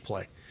Biadasz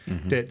play.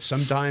 That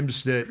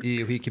sometimes that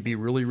he could be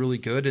really, really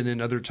good, and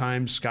then other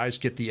times guys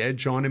get the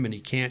edge on him and he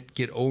can't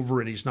get over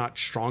and he's not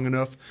strong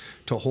enough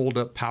to hold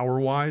up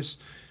power-wise.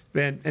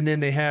 And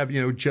then they have,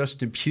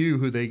 Justin Pugh,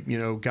 who they,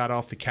 got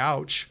off the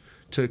couch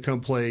to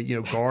come play,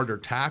 guard or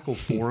tackle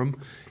for him.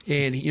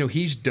 And,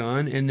 he's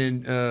done. And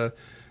then the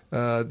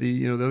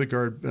other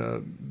guard,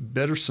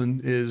 Betterson,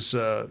 is,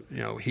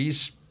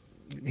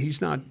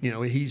 he's not,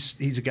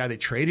 he's a guy they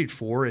traded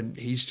for, and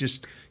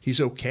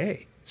he's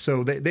okay.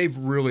 So they've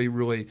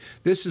really,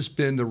 this has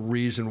been the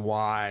reason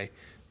why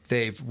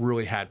they've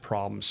really had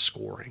problems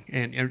scoring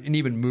and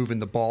even moving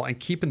the ball and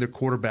keeping their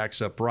quarterbacks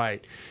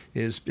upright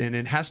and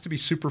it has to be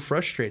super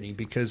frustrating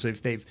because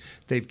if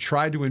they've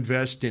tried to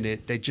invest in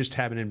it, they just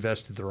haven't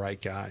invested the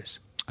right guys.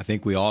 I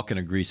think we all can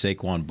agree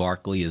Saquon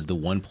Barkley is the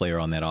one player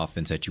on that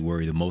offense that you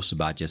worry the most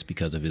about just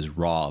because of his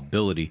raw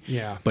ability.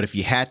 Yeah. But if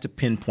you had to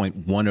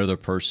pinpoint one other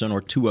person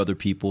or 2 other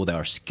people that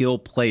are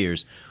skilled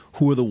players,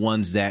 who are the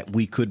ones that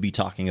we could be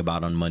talking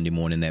about on Monday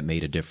morning that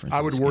made a difference?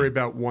 I would worry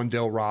about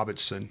Wan'Dale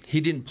Robinson.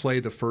 He didn't play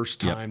the first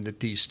time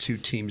that these 2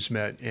 teams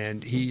met,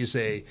 and he is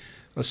a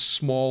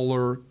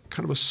smaller,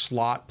 kind of a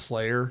slot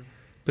player,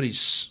 but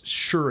he's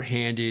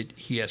sure-handed.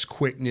 He has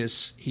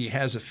quickness. He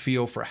has a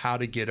feel for how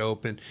to get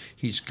open.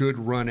 He's good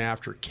run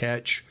after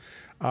catch.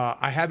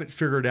 I haven't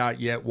figured out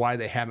yet why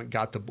they haven't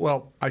got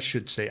I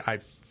should say I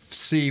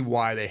see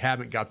why they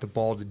haven't got the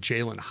ball to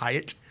Jalen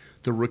Hyatt,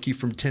 the rookie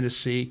from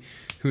Tennessee,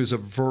 who is a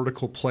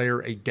vertical player,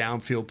 a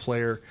downfield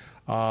player.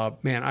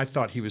 Man, I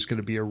thought he was going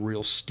to be a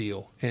real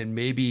steal, and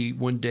maybe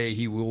one day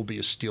he will be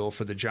a steal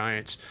for the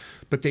Giants.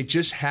 But they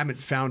just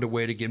haven't found a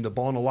way to get him the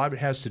ball, and a lot of it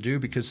has to do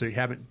because they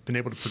haven't been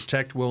able to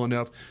protect well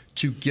enough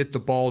to get the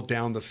ball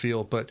down the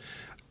field. But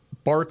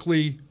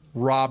Barkley,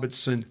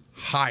 Robinson,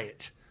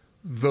 Hyatt,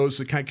 those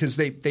are the kind, because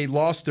they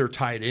lost their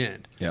tight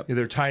end.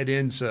 Their tight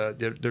ends,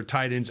 their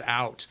tight ends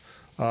out.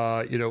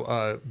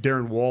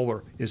 Darren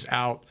Waller is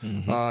out,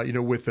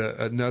 with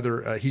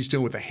another. He's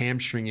dealing with a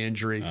hamstring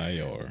injury.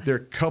 There are a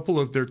couple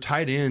of their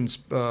tight ends,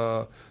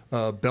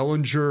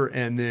 Bellinger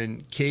and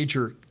then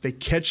Cager. They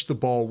catch the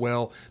ball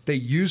well. They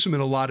use them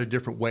in a lot of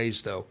different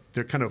ways, though.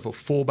 They're kind of a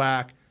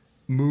fullback,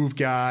 move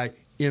guy,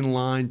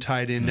 inline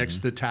tight end next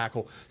to the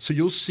tackle. So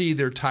you'll see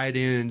their tight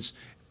ends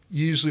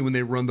usually when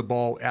they run the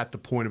ball at the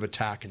point of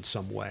attack in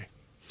some way.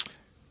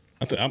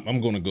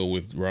 I'm going to go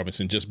with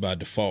Robinson just by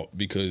default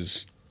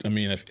because I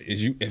mean, as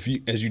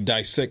you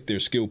dissect their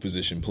skill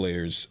position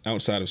players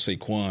outside of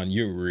Saquon,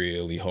 you're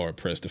really hard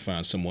pressed to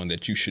find someone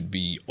that you should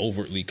be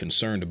overtly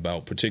concerned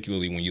about,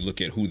 particularly when you look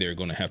at who they're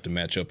going to have to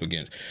match up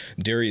against.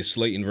 Darius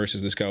Slayton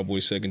versus this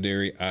Cowboys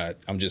secondary,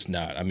 I'm just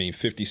not. I mean,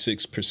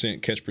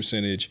 56% catch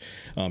percentage.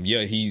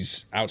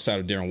 He's outside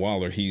of Darren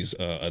Waller. He's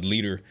a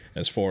leader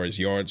as far as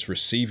yards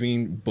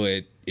receiving,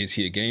 but is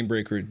he a game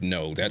breaker?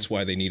 No. That's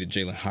why they needed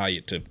Jalen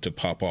Hyatt to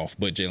pop off,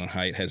 but Jalen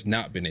Hyatt has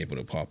not been able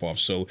to pop off.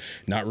 So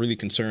not really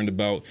concerned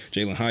about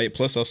Jalen Hyatt.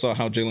 Plus, I saw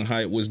how Jalen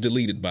Hyatt was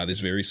deleted by this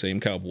very same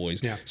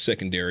Cowboys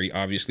secondary.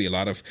 Obviously, a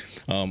lot of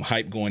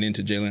hype going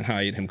into Jalen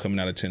Hyatt, him coming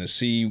out of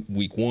Tennessee,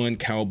 week 1,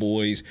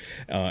 Cowboys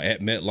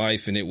at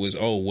MetLife, and it was,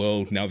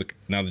 now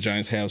the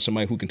Giants have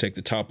somebody who can take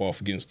the top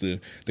off against the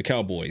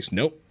Cowboys.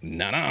 Nope,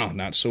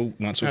 not so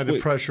quick. The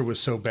pressure was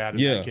so bad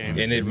in that game.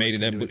 And it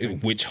made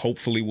it, which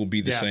hopefully will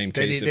be the same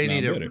case. They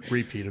need a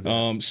repeat of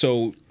that.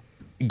 So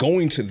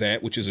going to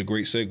that, which is a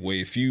great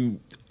segue, if you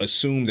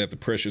assume that the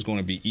pressure is going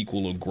to be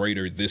equal or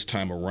greater this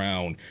time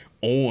around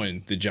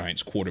on the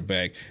Giants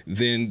quarterback,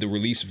 then the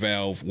release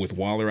valve with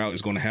Waller out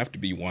is going to have to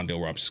be Wan'Dale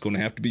Robinson. It's going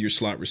to have to be your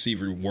slot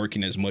receiver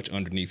working as much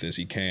underneath as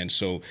he can.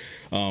 So,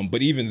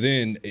 but even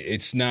then,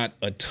 it's not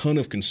a ton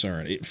of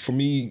concern. For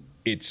me,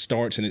 it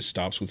starts and it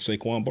stops with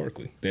Saquon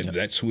Barkley.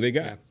 That's who they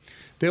got. Yeah.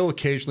 They'll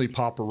occasionally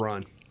pop a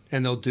run,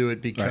 and they'll do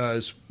it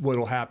because what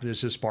will happen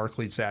is this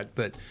Barkley's that.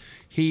 But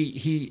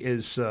he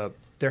is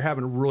they're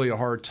having really a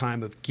hard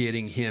time of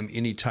getting him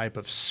any type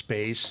of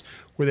space.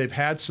 Where they've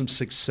had some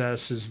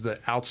success is the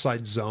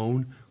outside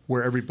zone,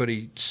 where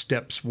everybody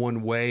steps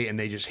one way and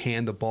they just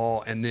hand the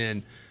ball, and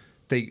then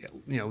they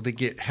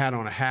get hat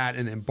on a hat,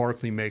 and then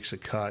Barkley makes a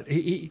cut.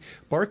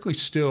 Barkley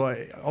still,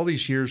 all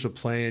these years of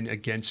playing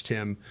against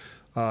him,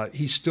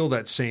 he's still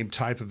that same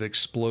type of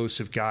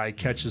explosive guy,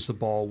 catches the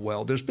ball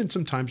well. There's been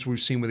some times we've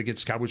seen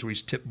against Cowboys where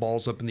he's tipped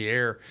balls up in the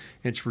air,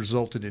 and it's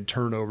resulted in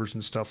turnovers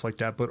and stuff like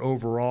that. But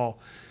overall,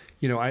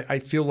 I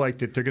feel like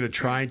that they're going to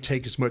try and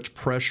take as much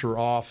pressure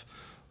off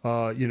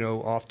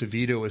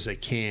DeVito as they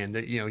can.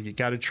 That you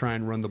got to try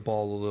and run the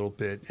ball a little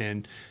bit,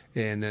 and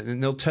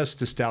they'll test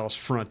this Dallas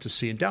front to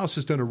see. And Dallas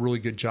has done a really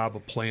good job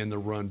of playing the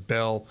run.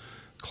 Bell,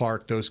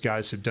 Clark, those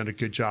guys have done a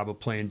good job of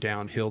playing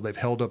downhill. They've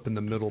held up in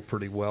the middle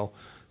pretty well.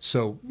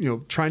 So,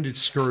 trying to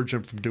discourage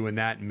them from doing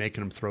that and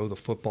making them throw the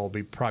football will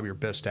be probably your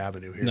best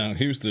avenue here. Now,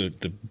 here's the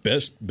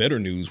better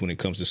news when it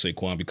comes to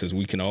Saquon, because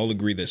we can all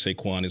agree that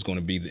Saquon is going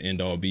to be the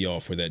end-all,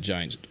 be-all for that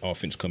Giants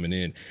offense coming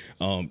in.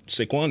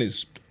 Saquon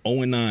is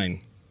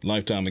 0-9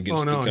 lifetime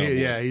against the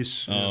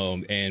Cowboys.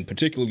 And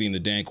particularly in the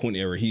Dan Quinn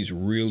era, he's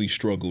really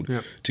struggled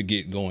to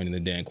get going in the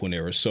Dan Quinn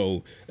era.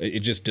 So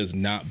it just does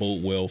not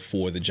bode well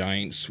for the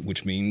Giants,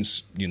 which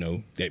means,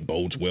 that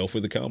bodes well for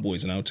the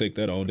Cowboys, and I'll take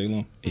that all day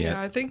long.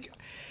 Yeah,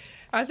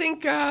 I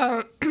think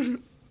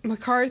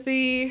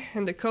McCarthy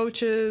and the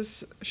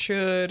coaches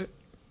should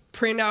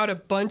print out a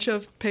bunch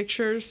of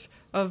pictures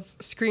of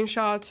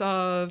screenshots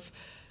of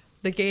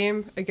the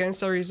game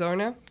against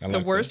Arizona,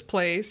 the worst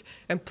plays,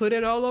 and put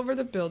it all over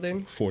the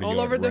building, all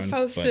over the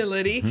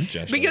facility.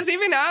 Because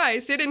even I,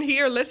 sitting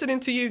here listening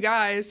to you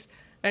guys,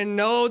 and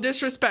no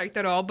disrespect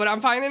at all, but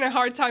I'm finding a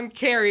hard time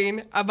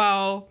caring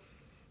about,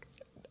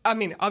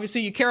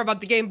 obviously you care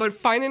about the game, but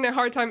finding a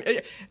hard time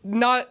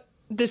not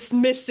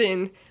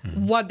dismissing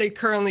what they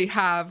currently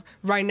have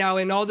right now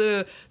and all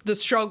the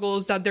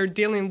struggles that they're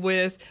dealing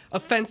with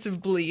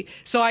offensively.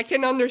 So I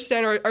can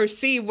understand or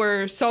see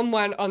where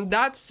someone on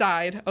that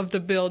side of the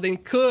building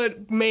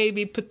could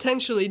maybe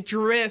potentially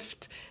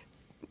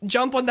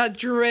jump on that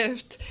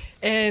drift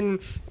and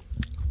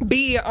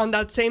be on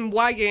that same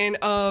wagon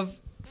of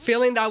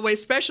feeling that way,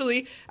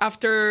 especially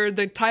after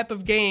the type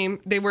of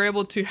game they were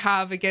able to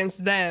have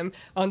against them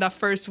on that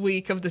first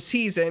week of the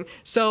season.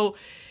 So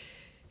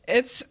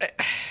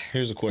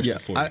here's a question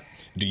for you.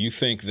 Do you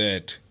think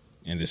that,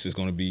 and this is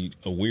going to be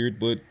a weird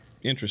but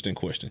interesting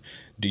question,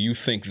 do you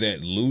think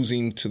that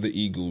losing to the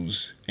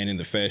Eagles and in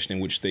the fashion in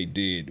which they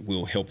did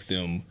will help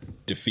them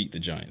defeat the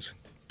Giants?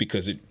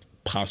 Because it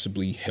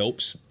possibly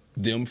helps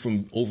them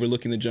from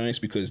overlooking the Giants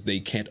because they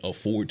can't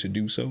afford to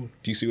do so?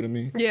 Do you see what I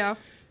mean? Yeah.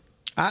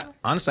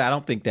 Honestly, I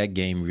don't think that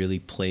game really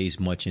plays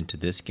much into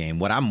this game.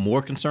 What I'm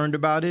more concerned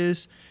about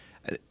is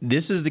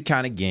this is the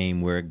kind of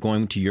game where,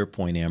 going to your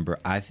point, Amber,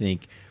 I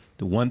think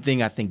the one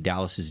thing I think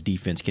Dallas's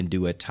defense can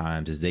do at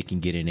times is they can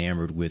get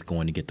enamored with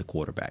going to get the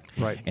quarterback.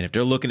 Right. And if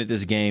they're looking at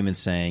this game and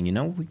saying,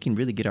 we can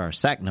really get our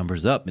sack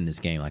numbers up in this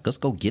game, like, let's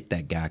go get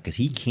that guy because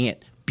he can't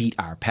beat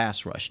our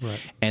pass rush. Right.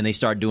 And they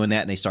start doing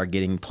that, and they start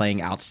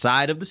playing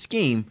outside of the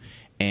scheme,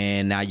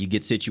 and now you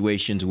get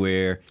situations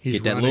where you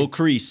get that little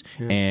crease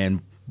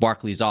and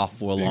Barkley's off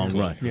for a long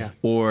run. Yeah.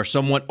 Or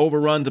someone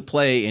overruns a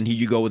play, and here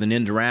you go with an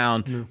end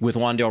around with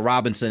Wan'Dale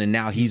Robinson, and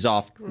now he's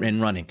off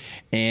and running.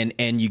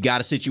 And you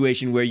got a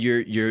situation where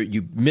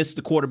you miss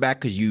the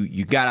quarterback because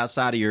you got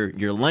outside of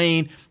your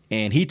lane,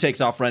 and he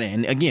takes off running.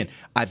 And again,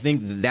 I think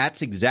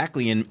that's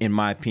exactly, in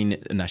my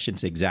opinion, and I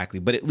shouldn't say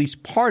exactly, but at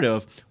least part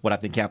of what I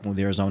think happened with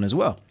Arizona as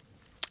well.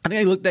 I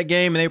think they looked at that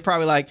game, and they were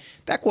probably like,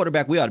 that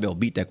quarterback, we ought to be able to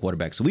beat that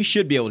quarterback. So we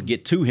should be able to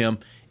get to him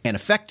and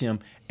affect him.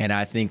 And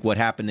I think what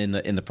happened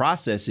in the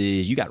process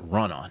is you got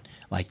run on.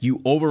 Like,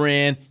 you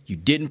overran, you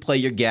didn't play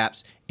your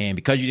gaps, and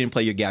because you didn't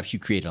play your gaps, you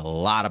created a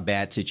lot of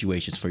bad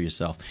situations for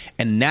yourself.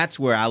 And that's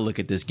where I look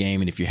at this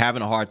game. And if you're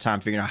having a hard time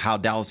figuring out how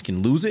Dallas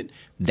can lose it,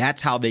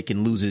 that's how they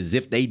can lose it, is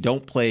if they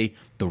don't play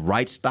the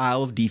right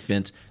style of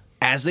defense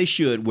as they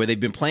should, where they've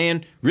been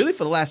playing really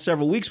for the last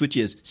several weeks, which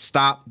is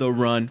stop the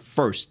run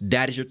first.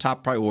 That is your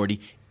top priority.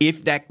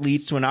 If that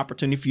leads to an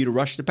opportunity for you to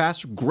rush the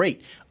passer,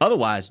 great.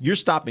 Otherwise, you're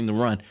stopping the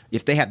run.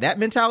 If they have that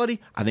mentality,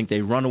 I think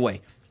they run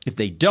away. If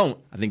they don't,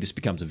 I think this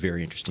becomes a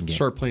very interesting game.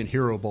 Start playing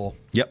hero ball.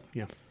 Yep.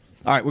 Yeah.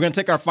 All right, we're going to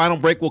take our final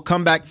break. We'll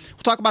come back.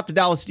 We'll talk about the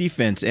Dallas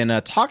defense.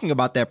 And talking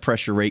about that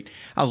pressure rate,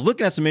 I was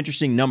looking at some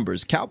interesting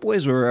numbers.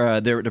 Cowboys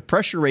were the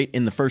pressure rate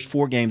in the first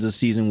 4 games of the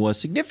season was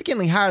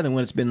significantly higher than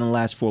what it's been in the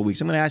last 4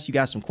 weeks. I'm going to ask you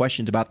guys some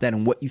questions about that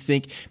and what you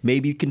think may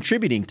be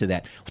contributing to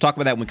that. We'll talk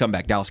about that when we come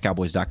back.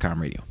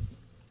 DallasCowboys.com radio.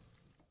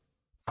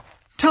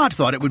 Todd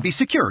thought it would be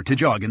secure to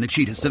jog in the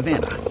cheetah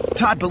savanna.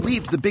 Todd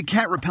believed the big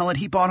cat repellent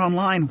he bought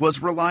online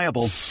was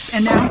reliable.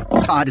 And now,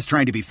 Todd is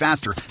trying to be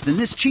faster than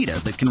this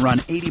cheetah that can run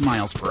 80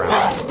 miles per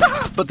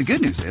hour. But the good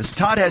news is,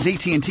 Todd has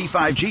AT&T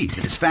 5G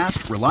that is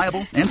fast,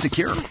 reliable, and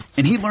secure.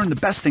 And he learned the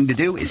best thing to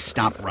do is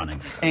stop running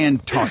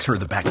and toss her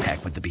the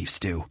backpack with the beef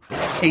stew.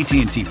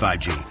 AT&T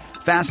 5G.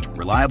 Fast,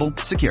 reliable,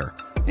 secure.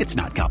 It's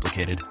not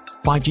complicated.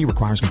 5G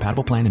requires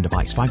compatible plan and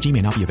device. 5G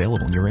may not be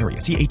available in your area.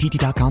 See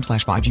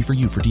att.com/5G for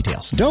you for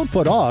details. Don't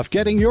put off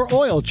getting your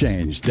oil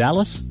changed,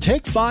 Dallas.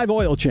 Take 5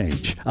 Oil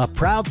Change. A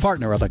proud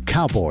partner of the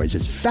Cowboys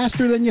is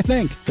faster than you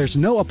think. There's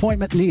no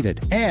appointment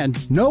needed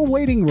and no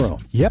waiting room.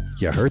 Yep,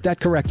 you heard that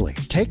correctly.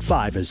 Take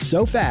 5 is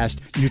so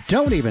fast, you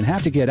don't even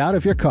have to get out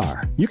of your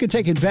car. You can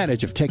take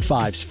advantage of Take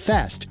 5's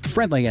fast,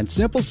 friendly, and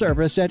simple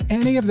service at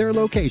any of their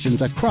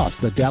locations across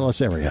the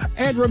Dallas area.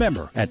 And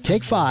remember, at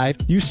Take 5,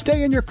 you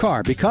stay in your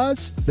car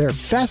because they're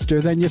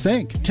faster than you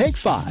think. Take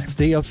 5,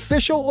 the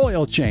official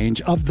oil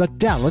change of the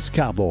Dallas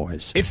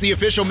Cowboys. It's the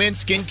official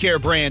men's skincare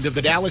brand of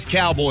the Dallas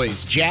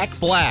Cowboys, Jack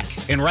Black.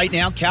 And right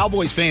now,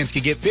 Cowboys fans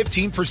can get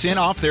 15%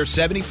 off their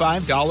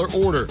 $75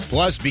 order.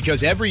 Plus,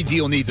 because every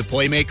deal needs a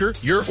playmaker,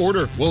 your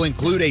order will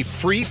include a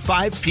free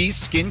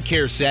 5-piece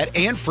skincare set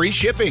and free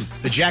shipping.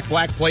 The Jack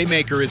Black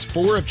Playmaker is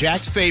 4 of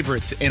Jack's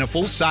favorites and a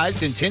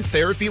full-sized intense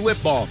therapy lip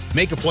balm.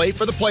 Make a play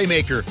for the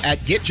Playmaker at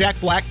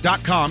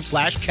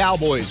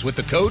getjackblack.com/Cowboys with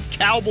the code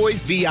CowboysVIP.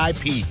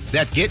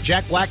 That's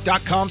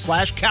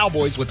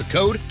getjackblack.com/Cowboys with the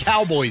code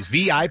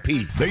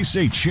CowboysVIP. They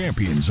say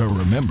champions are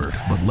remembered,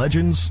 but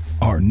legends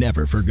are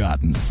never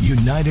forgotten.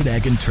 United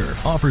Ag and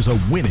Turf offers a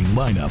winning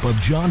lineup of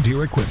John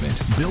Deere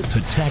equipment built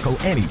to tackle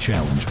any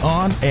challenge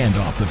on and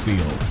off the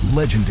field.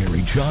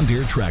 Legendary John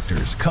Deere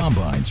tractors,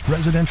 combines,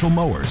 residential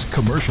mowers,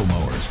 commercial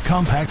mowers,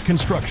 compact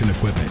construction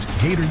equipment,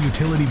 Gator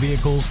utility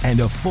vehicles, and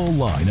a full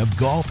line of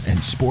golf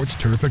and sports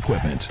turf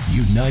equipment.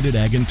 United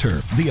Ag and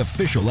Turf, the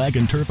official Ag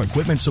and Turf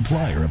equipment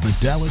supplier of the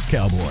Dallas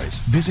Cowboys.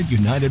 Visit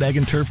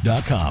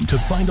UnitedAgAndTurf.com to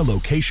find a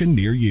location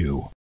near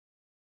you.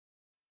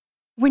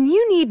 When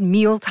you need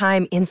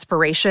mealtime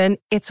inspiration,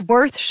 it's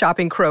worth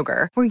shopping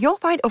Kroger, where you'll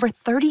find over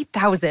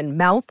 30,000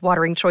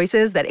 mouth-watering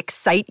choices that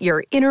excite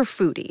your inner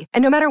foodie.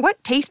 And no matter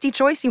what tasty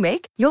choice you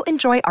make, you'll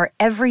enjoy our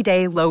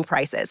everyday low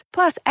prices,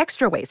 plus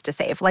extra ways to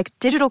save, like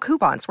digital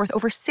coupons worth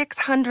over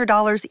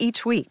 $600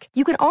 each week.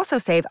 You can also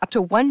save up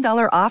to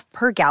 $1 off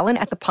per gallon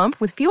at the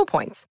pump with fuel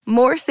points.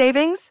 More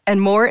savings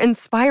and more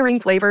inspiring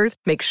flavors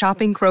make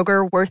shopping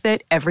Kroger worth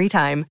it every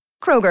time.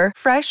 Kroger,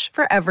 fresh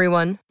for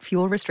everyone.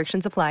 Fuel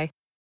restrictions apply.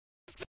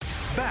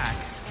 Back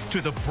to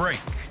the break.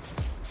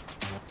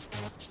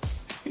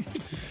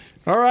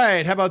 All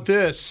right, how about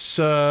this?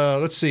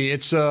 Let's see.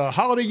 It's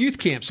holiday youth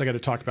camps I got to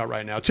talk about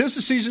right now. 'Tis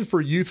the season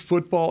for youth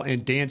football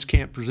and dance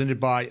camp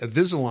presented by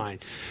Invisalign.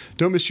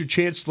 Don't miss your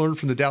chance to learn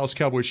from the Dallas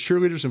Cowboys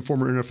cheerleaders and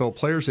former NFL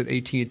players at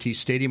AT&T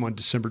Stadium on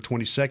December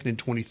 22nd and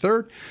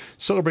 23rd.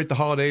 Celebrate the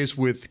holidays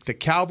with the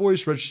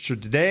Cowboys. Register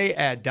today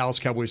at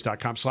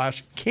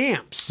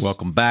dallascowboys.com/camps.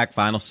 Welcome back.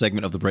 Final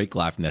segment of the break,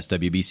 live from the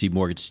SWBC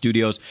Mortgage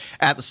Studios.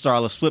 At the Star,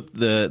 let's flip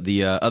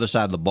the other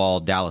side of the ball,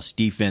 Dallas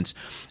defense.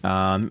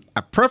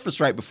 I prefaced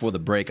right before the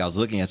break, I was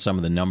looking at some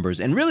of the numbers,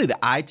 and really the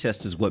eye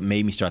test is what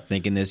made me start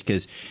thinking this,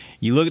 because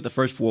you look at the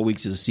first 4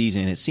 weeks of the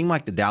season, and it seemed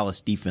like the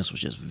Dallas defense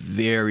was just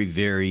very,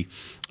 very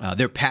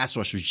their pass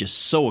rush was just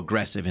so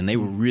aggressive, and they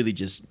were really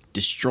just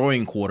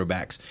destroying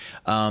quarterbacks.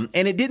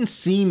 And it didn't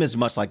seem as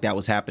much like that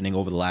was happening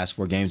over the last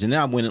 4 games. And then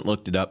I went and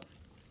looked it up,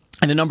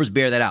 and the numbers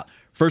bear that out.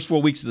 First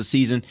 4 weeks of the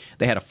season,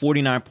 they had a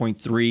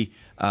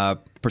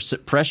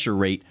 49.3% pressure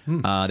rate.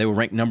 They were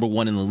ranked number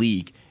 1 in the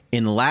league.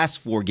 In the last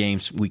 4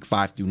 games, week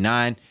 5 through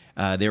 9,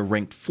 they're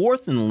ranked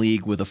 4th in the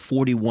league with a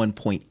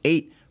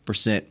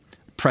 41.8%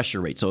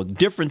 pressure rate. So a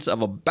difference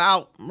of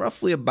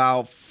roughly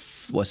about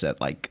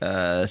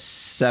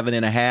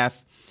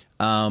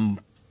 7.5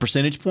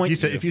 percentage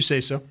points. If you say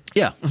so.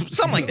 Yeah,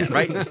 something like that,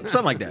 right?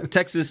 Something like that.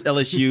 Texas,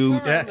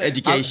 LSU,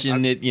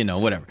 education,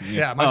 whatever.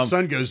 Yeah, my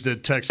son goes to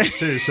Texas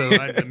too, so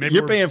maybe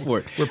you're paying for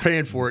it. We're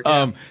paying for it.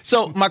 Yeah.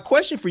 So my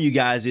question for you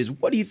guys is,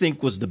 what do you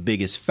think was the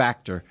biggest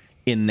factor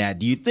in that?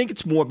 Do you think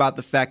it's more about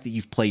the fact that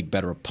you've played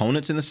better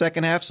opponents in the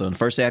second half? So in the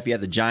first half, you had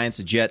the Giants,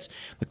 the Jets,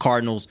 the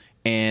Cardinals,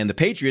 and the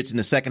Patriots. In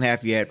the second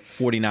half, you had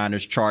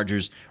 49ers,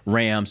 Chargers,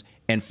 Rams,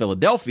 and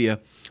Philadelphia.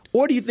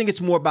 Or do you think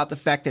it's more about the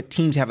fact that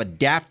teams have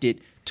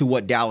adapted to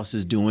what Dallas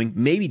is doing?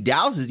 Maybe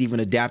Dallas has even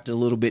adapted a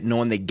little bit,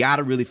 knowing they got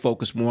to really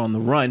focus more on the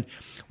run.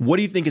 What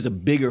do you think is a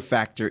bigger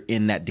factor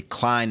in that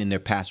decline in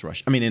their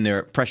in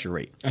their pressure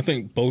rate? I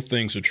think both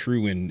things are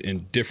true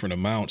in different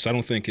amounts. I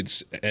don't think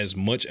it's as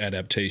much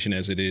adaptation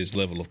as it is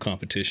level of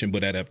competition,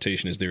 but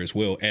adaptation is there as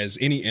well. As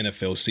any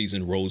NFL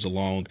season rolls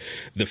along,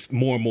 the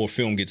more and more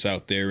film gets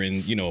out there,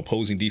 and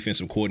opposing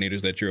defensive coordinators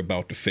that you're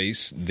about to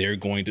face, they're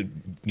going to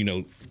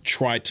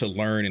try to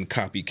learn and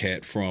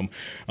copycat from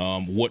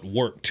what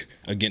worked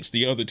against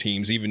the other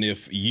teams, even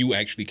if you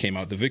actually came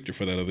out the victor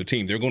for that other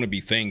team. There are going to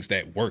be things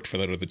that worked for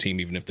that other team,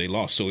 even if they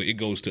lost. So it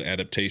goes to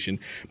adaptation.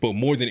 But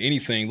more than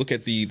anything, look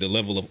at the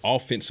level of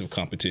offensive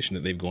competition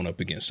that they've gone up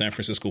against. San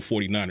Francisco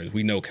 49ers,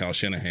 we know Kyle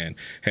Shanahan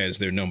has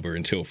their number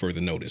until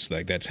further notice.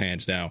 Like, that's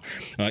hands down.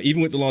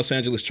 Even with the Los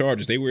Angeles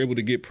Chargers, they were able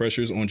to get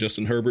pressures on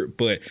Justin Herbert,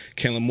 but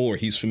Kellen Moore,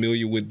 he's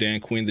familiar with Dan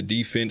Quinn, the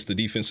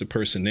defensive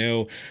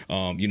personnel,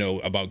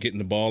 about getting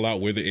the ball out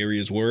where the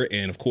areas were.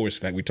 And, of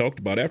course, like we talked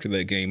about after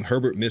that game,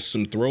 Herbert missed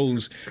some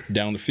throws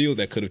down the field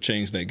that could have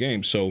changed that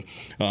game. So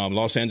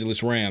Los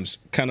Angeles Rams,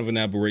 kind of an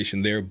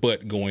aberration there,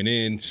 but going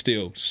in,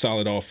 still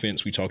solid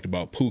offense. We talked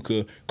about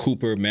Puka,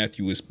 Cooper,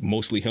 Matthew is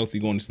mostly healthy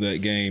going into that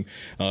game.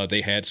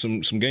 They had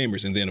some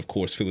gamers. And then, of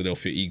course,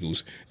 Philadelphia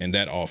Eagles and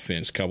that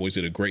offense. Cowboys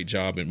did a great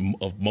job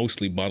of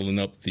mostly bottling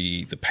up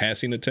the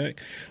passing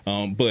attack.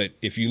 But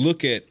if you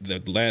look at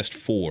the last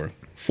four,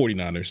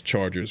 49ers,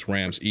 Chargers,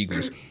 Rams,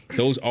 Eagles,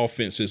 those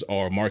offenses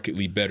are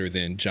markedly better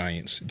than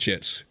Giants,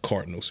 Jets,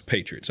 Cardinals,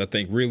 Patriots. I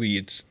think really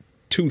it's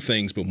two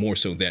things, but more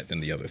so that than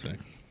the other thing.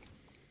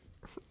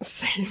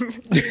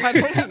 Same. I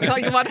don't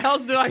like. What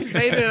else do I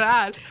say to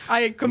that?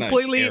 I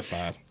completely. Nice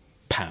Air 5.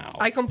 Pow.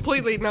 I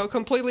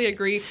completely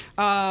agree.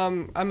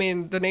 I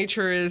mean, the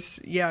nature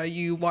is,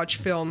 you watch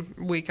film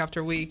week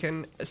after week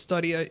and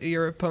study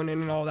your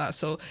opponent and all that.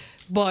 So,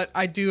 but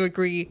I do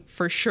agree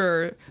for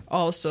sure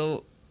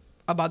also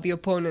about the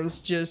opponents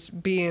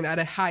just being at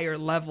a higher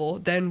level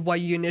than what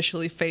you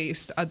initially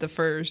faced at the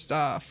first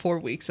 4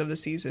 weeks of the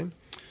season.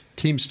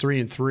 Teams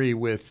 3-3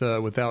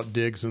 without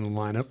Diggs in the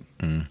lineup.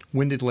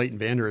 When did Leighton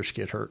Vander Esch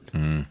get hurt?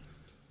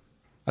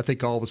 I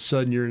think all of a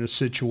sudden you're in a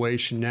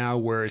situation now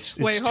where it's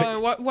wait,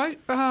 hold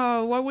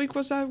on. What week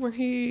was that when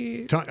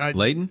he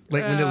Leighton?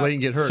 When did Leighton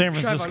get hurt? San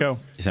Francisco.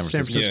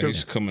 Yeah,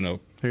 he's coming up.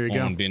 There you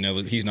go.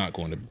 He's not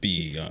going to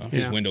be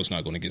his window's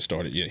not going to get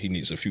started yet. He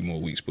needs a few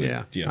more weeks. But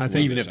I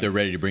think even if they're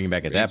ready to bring him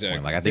back at that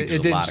point, like I think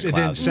there's a lot of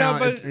clouds.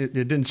 It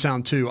didn't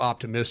sound too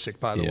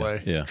optimistic, by the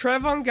way. Yeah.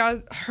 Trevon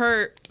got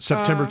hurt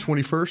September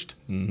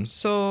 21st.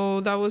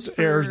 So that was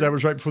that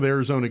was right before the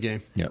Arizona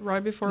game.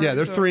 Right before. Yeah,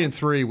 they're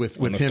 3-3 with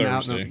him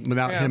out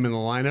without him in the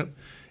lineup,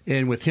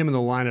 and with him in the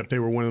lineup, they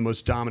were one of the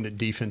most dominant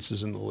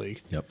defenses in the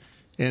league. Yep.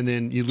 And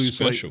then you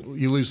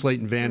lose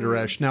Leighton Vander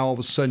Esch. Now all of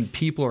a sudden,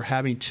 people are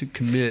having to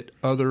commit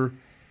other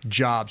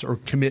jobs or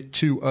commit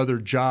to other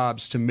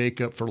jobs to make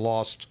up for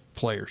lost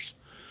players.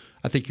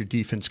 I think your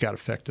defense got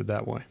affected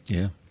that way.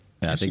 Yeah.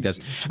 I think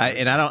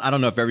I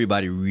don't know if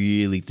everybody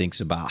really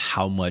thinks about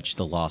how much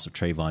the loss of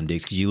Trayvon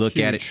Diggs, because you look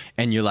at it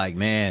and you're like,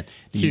 man,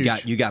 you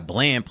got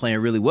Bland playing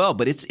really well,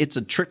 but it's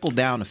a trickle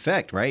down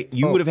effect, right?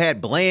 You would have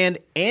had Bland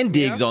and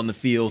Diggs on the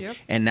field,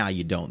 and now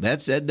you don't.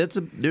 There's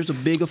a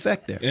big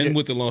effect there. And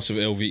with the loss of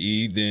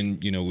LVE, then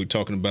we're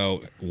talking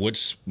about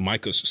what's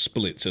Micah's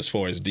splits as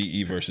far as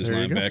DE versus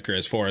linebacker,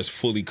 as far as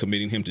fully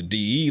committing him to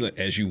DE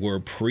as you were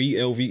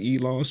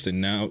pre-LVE lost, and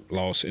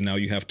now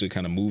you have to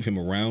kind of move him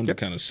around to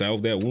kind of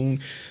salve that wound.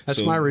 That's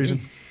my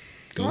reason.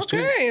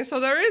 Okay, so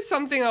there is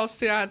something else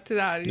to add to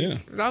that. Yeah,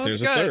 that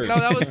was good. No,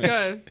 that was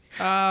good.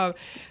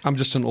 I'm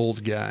just an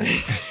old guy.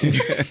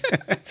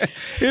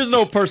 There's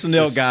no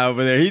personnel guy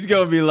over there. He's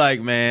going to be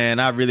like,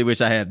 man, I really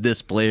wish I had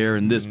this player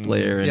and this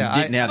player and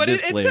didn't have this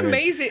player. But it's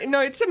amazing.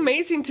 No, it's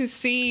amazing to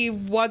see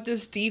what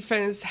this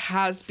defense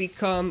has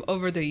become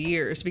over the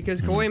years,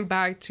 because going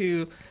back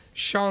to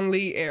Sean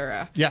Lee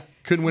era. Yeah,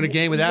 couldn't win a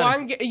game without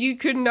him. You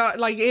could not,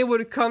 it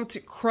would come to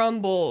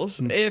crumbles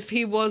if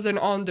he wasn't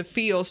on the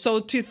field. So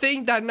to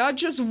think that not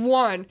just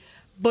one,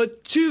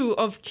 but two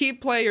of key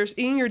players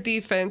in your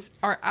defense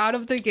are out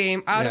of the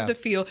game, out of the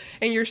field,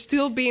 and you're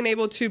still being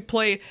able to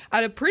play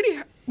at a pretty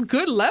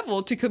good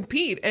level to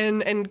compete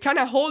and kind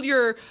of hold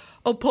your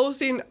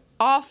opposing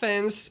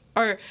offense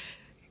or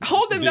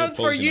hold them down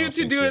for you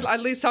to do it at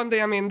least something.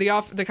 I mean,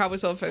 the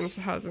Cowboys offense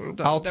hasn't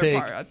done their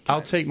part at times.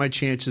 I'll take my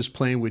chances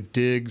playing with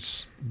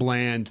Diggs,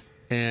 Bland,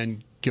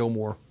 and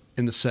Gilmore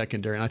in the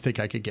secondary, and I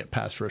think I could get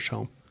pass rush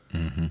home.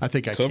 I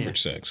think I can.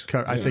 Coverage sacks.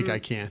 I think I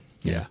can.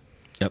 Yeah.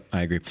 Yep,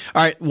 I agree.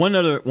 All right, one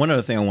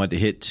other thing I wanted to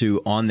hit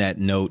too on that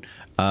note.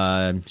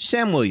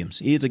 Sam Williams,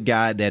 he's a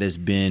guy that has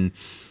been,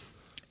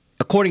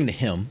 according to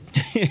him,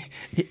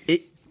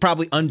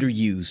 probably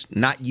underused,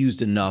 not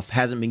used enough,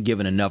 hasn't been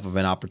given enough of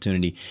an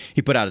opportunity.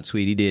 He put out a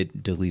tweet. He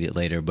did delete it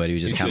later, but he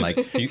was just kind of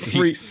like,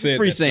 free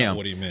Sam. Not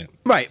what he meant.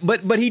 Right,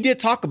 but he did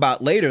talk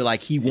about later,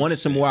 like he wanted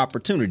some more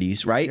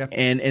opportunities, right? Yep.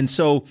 And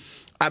so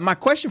my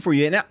question for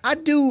you, and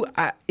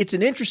it's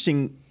an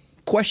interesting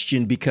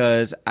question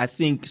because I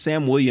think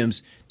Sam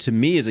Williams, to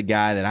me, is a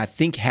guy that I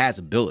think has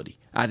ability.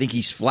 I think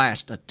he's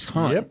flashed a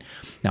ton. Yep.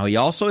 Now, he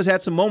also has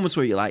had some moments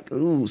where you're like,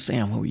 ooh,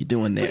 Sam, what were you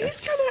doing there? But he's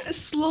kind of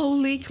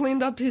slowly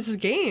cleaned up his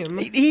game.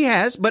 He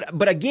has,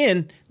 but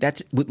again,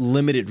 that's with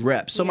limited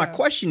reps. So my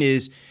question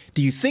is,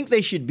 do you think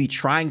they should be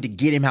trying to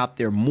get him out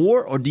there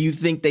more, or do you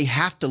think they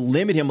have to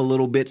limit him a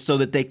little bit so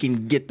that they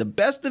can get the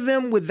best of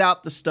him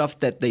without the stuff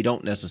that they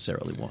don't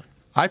necessarily want?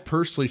 I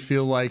personally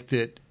feel like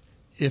that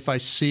if I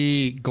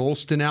see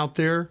Golston out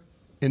there,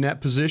 in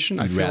that position.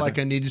 I feel like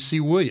I need to see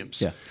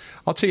Williams. Yeah.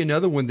 I'll tell you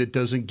another one that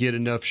doesn't get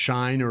enough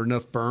shine or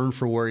enough burn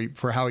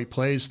for how he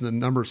plays and the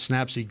number of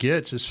snaps he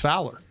gets is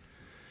Fowler.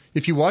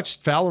 If you watch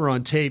Fowler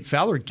on tape,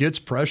 Fowler gets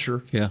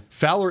pressure. Yeah.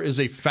 Fowler is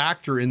a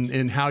factor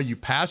in how you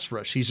pass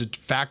rush. He's a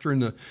factor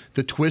in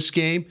the twist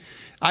game.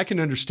 I can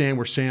understand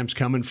where Sam's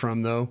coming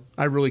from, though.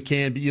 I really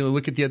can. But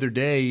look at the other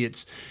day.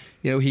 It's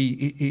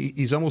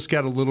he's almost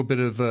got a little bit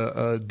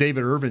of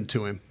David Irvin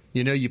to him.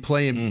 You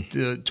play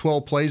him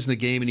 12 plays in the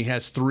game, and he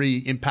has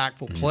 3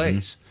 impactful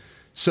plays.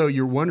 So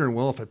you're wondering,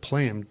 well, if I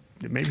play him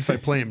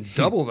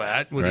double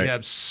that, would he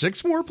have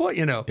 6 more plays?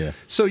 Yeah.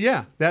 So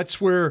that's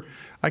where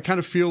I kind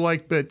of feel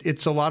like, but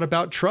it's a lot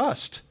about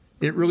trust.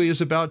 It really is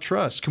about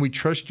trust. Can we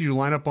trust you to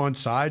line up on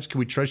sides? Can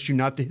we trust you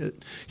not to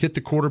hit the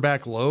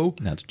quarterback low?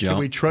 Not to jump. Can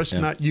we trust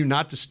you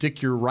not to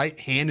stick your right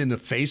hand in the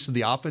face of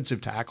the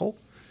offensive tackle?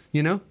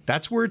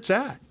 That's where it's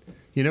at.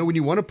 When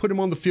you want to put him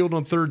on the field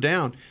on 3rd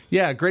down,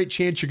 a great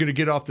chance you're going to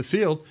get off the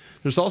field.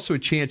 There's also a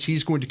chance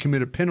he's going to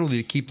commit a penalty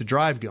to keep the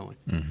drive going.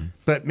 Mm-hmm.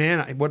 But,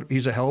 man,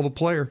 he's a hell of a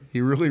player.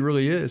 He really,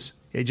 really is.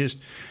 It just,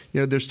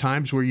 there's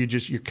times where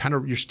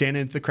you're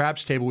standing at the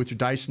craps table with your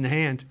dice in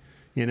hand,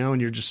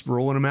 and you're just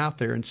rolling them out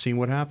there and seeing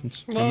what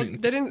happens. Well,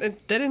 it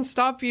didn't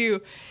stop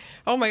you.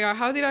 Oh, my God.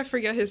 How did I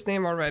forget his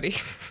name already?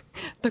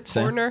 The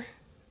corner.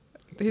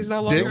 He's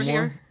no longer Diggs?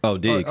 here. Oh,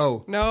 Diggs.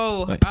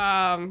 No,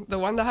 the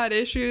one that had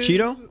issues.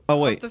 Cheeto? Oh,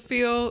 wait. Off the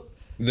field.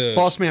 The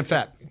Boss Man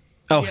Fat.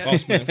 Oh, Yeah.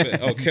 Boss Man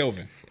Fat. Oh,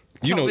 Kelvin.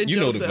 You know the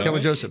vibe.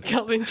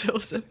 Kelvin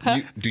Joseph.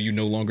 Do you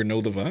no longer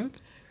know the vibe?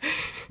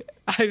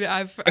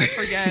 I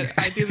forget.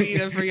 I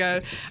delete and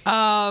forget.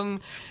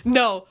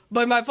 No,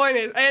 but my point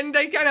is, and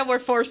they kind of were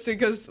forced to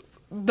because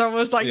there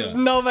was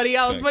nobody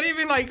else. Thanks. But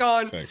even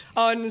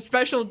on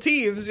special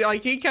teams,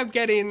 he kept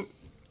getting.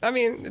 I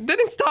mean, it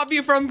didn't stop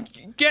you from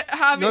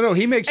having. No,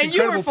 he makes and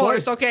incredible you were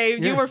forced. plays. Okay,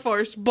 Yeah. you were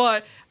forced,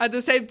 but at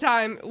the same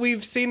time,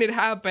 we've seen it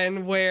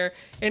happen where,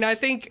 and I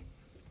think,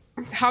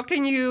 how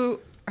can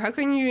you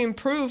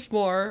improve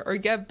more or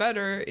get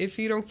better if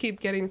you don't keep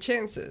getting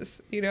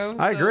chances?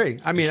 I agree.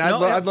 I mean,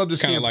 I'd love to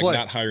see kind him of like play.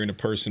 not hiring a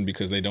person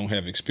because they don't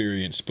have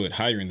experience, but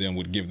hiring them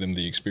would give them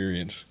the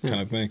experience,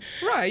 kind of thing.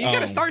 Right, you got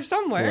to start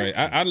somewhere. Right.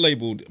 I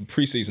labeled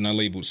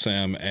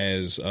Sam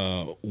as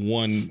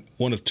one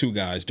of 2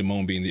 guys,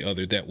 Damone being the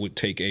other, that would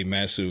take a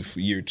massive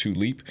year 2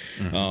 leap,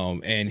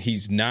 and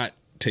he's not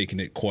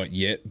taken it quite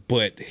yet,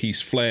 but he's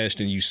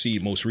flashed, and you see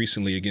it most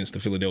recently against the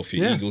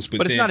Philadelphia Eagles.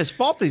 But it's not his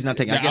fault that he's not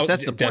taking it. I guess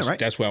that's the point, right?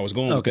 That's where I was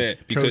going with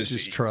that. Because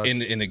Coach's trust.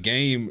 in a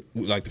game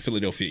like the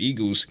Philadelphia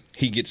Eagles,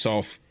 he gets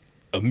off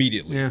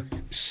immediately. Yeah.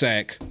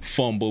 Sack,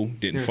 fumble,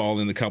 didn't fall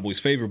in the Cowboys'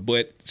 favor,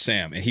 but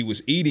Sam. And he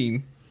was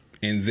eating,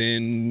 and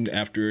then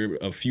after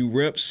a few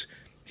reps,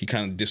 he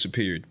kind of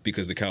disappeared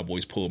because the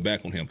Cowboys pulled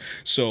back on him.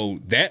 So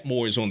that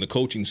more is on the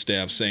coaching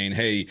staff saying,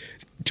 hey,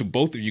 to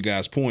both of you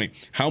guys' point,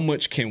 how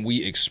much can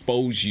we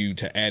expose you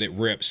to added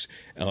reps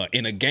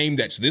in a game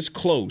that's this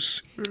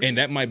close? Mm-hmm. And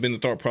that might have been the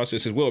thought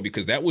process as well,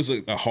 because that was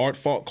a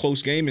hard-fought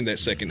close game in that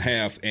second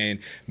half. And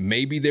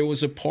maybe there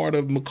was a part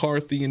of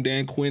McCarthy and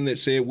Dan Quinn that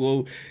said,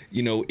 well,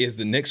 is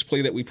the next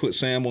play that we put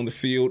Sam on the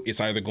field, it's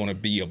either going to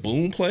be a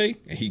boom play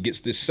and he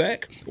gets this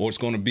sack, or it's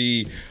going to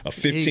be a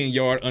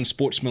 15-yard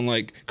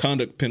unsportsmanlike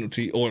conduct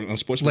penalty or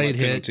unsportsmanlike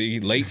penalty,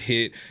 late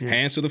hit,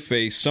 hands to the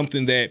face,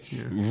 something that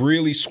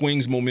really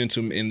swings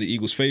momentum in the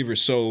Eagles' favor.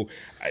 So,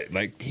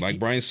 like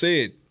Brian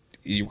said,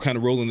 you're kind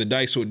of rolling the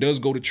dice. So it does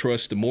go to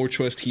trust. The more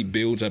trust he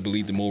builds, I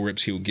believe the more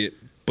reps he'll get.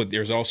 But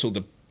there's also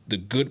the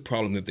good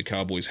problem that the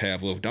Cowboys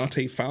have of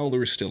Dante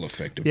Fowler is still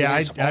effective.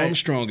 Yeah,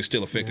 Armstrong is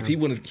still effective. He's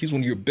one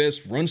of your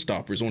best run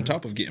stoppers on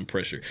top of getting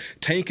pressure.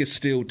 Tank is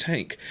still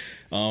Tank.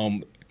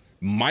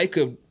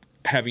 Micah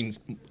having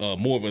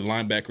more of a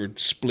linebacker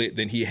split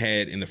than he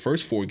had in the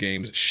first 4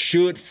 games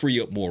should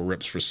free up more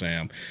reps for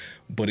Sam.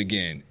 But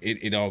again,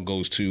 it all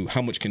goes to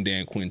how much can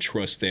Dan Quinn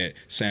trust that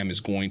Sam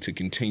is going to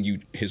continue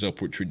his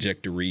upward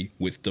trajectory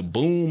with the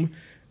boom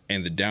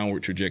and the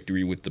downward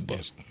trajectory with the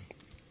bust.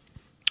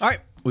 All right.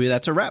 Well,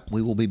 that's a wrap.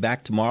 We will be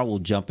back tomorrow. We'll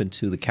jump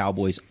into the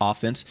Cowboys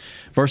offense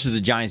versus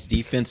the Giants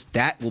defense.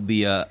 That will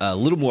be a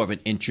little more of an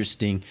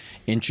interesting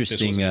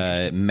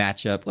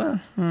matchup. Well,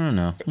 I don't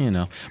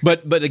know,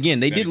 But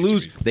again, they did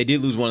lose. They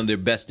did lose one of their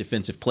best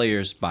defensive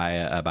players by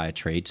a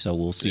trade. So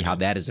we'll see how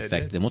that is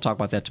affected. And we'll talk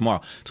about that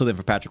tomorrow. Till then,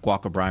 for Patrick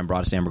Walker, Brian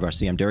Broaddus, Amber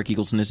Garcia, I'm Derek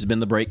Eagleton. This has been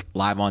The Break,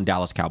 live on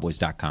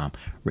DallasCowboys.com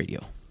radio.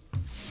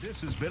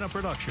 This has been a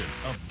production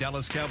of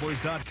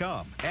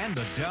DallasCowboys.com and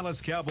the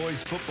Dallas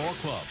Cowboys Football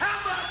Club.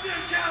 How about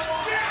this,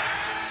 Cowboys? Yeah!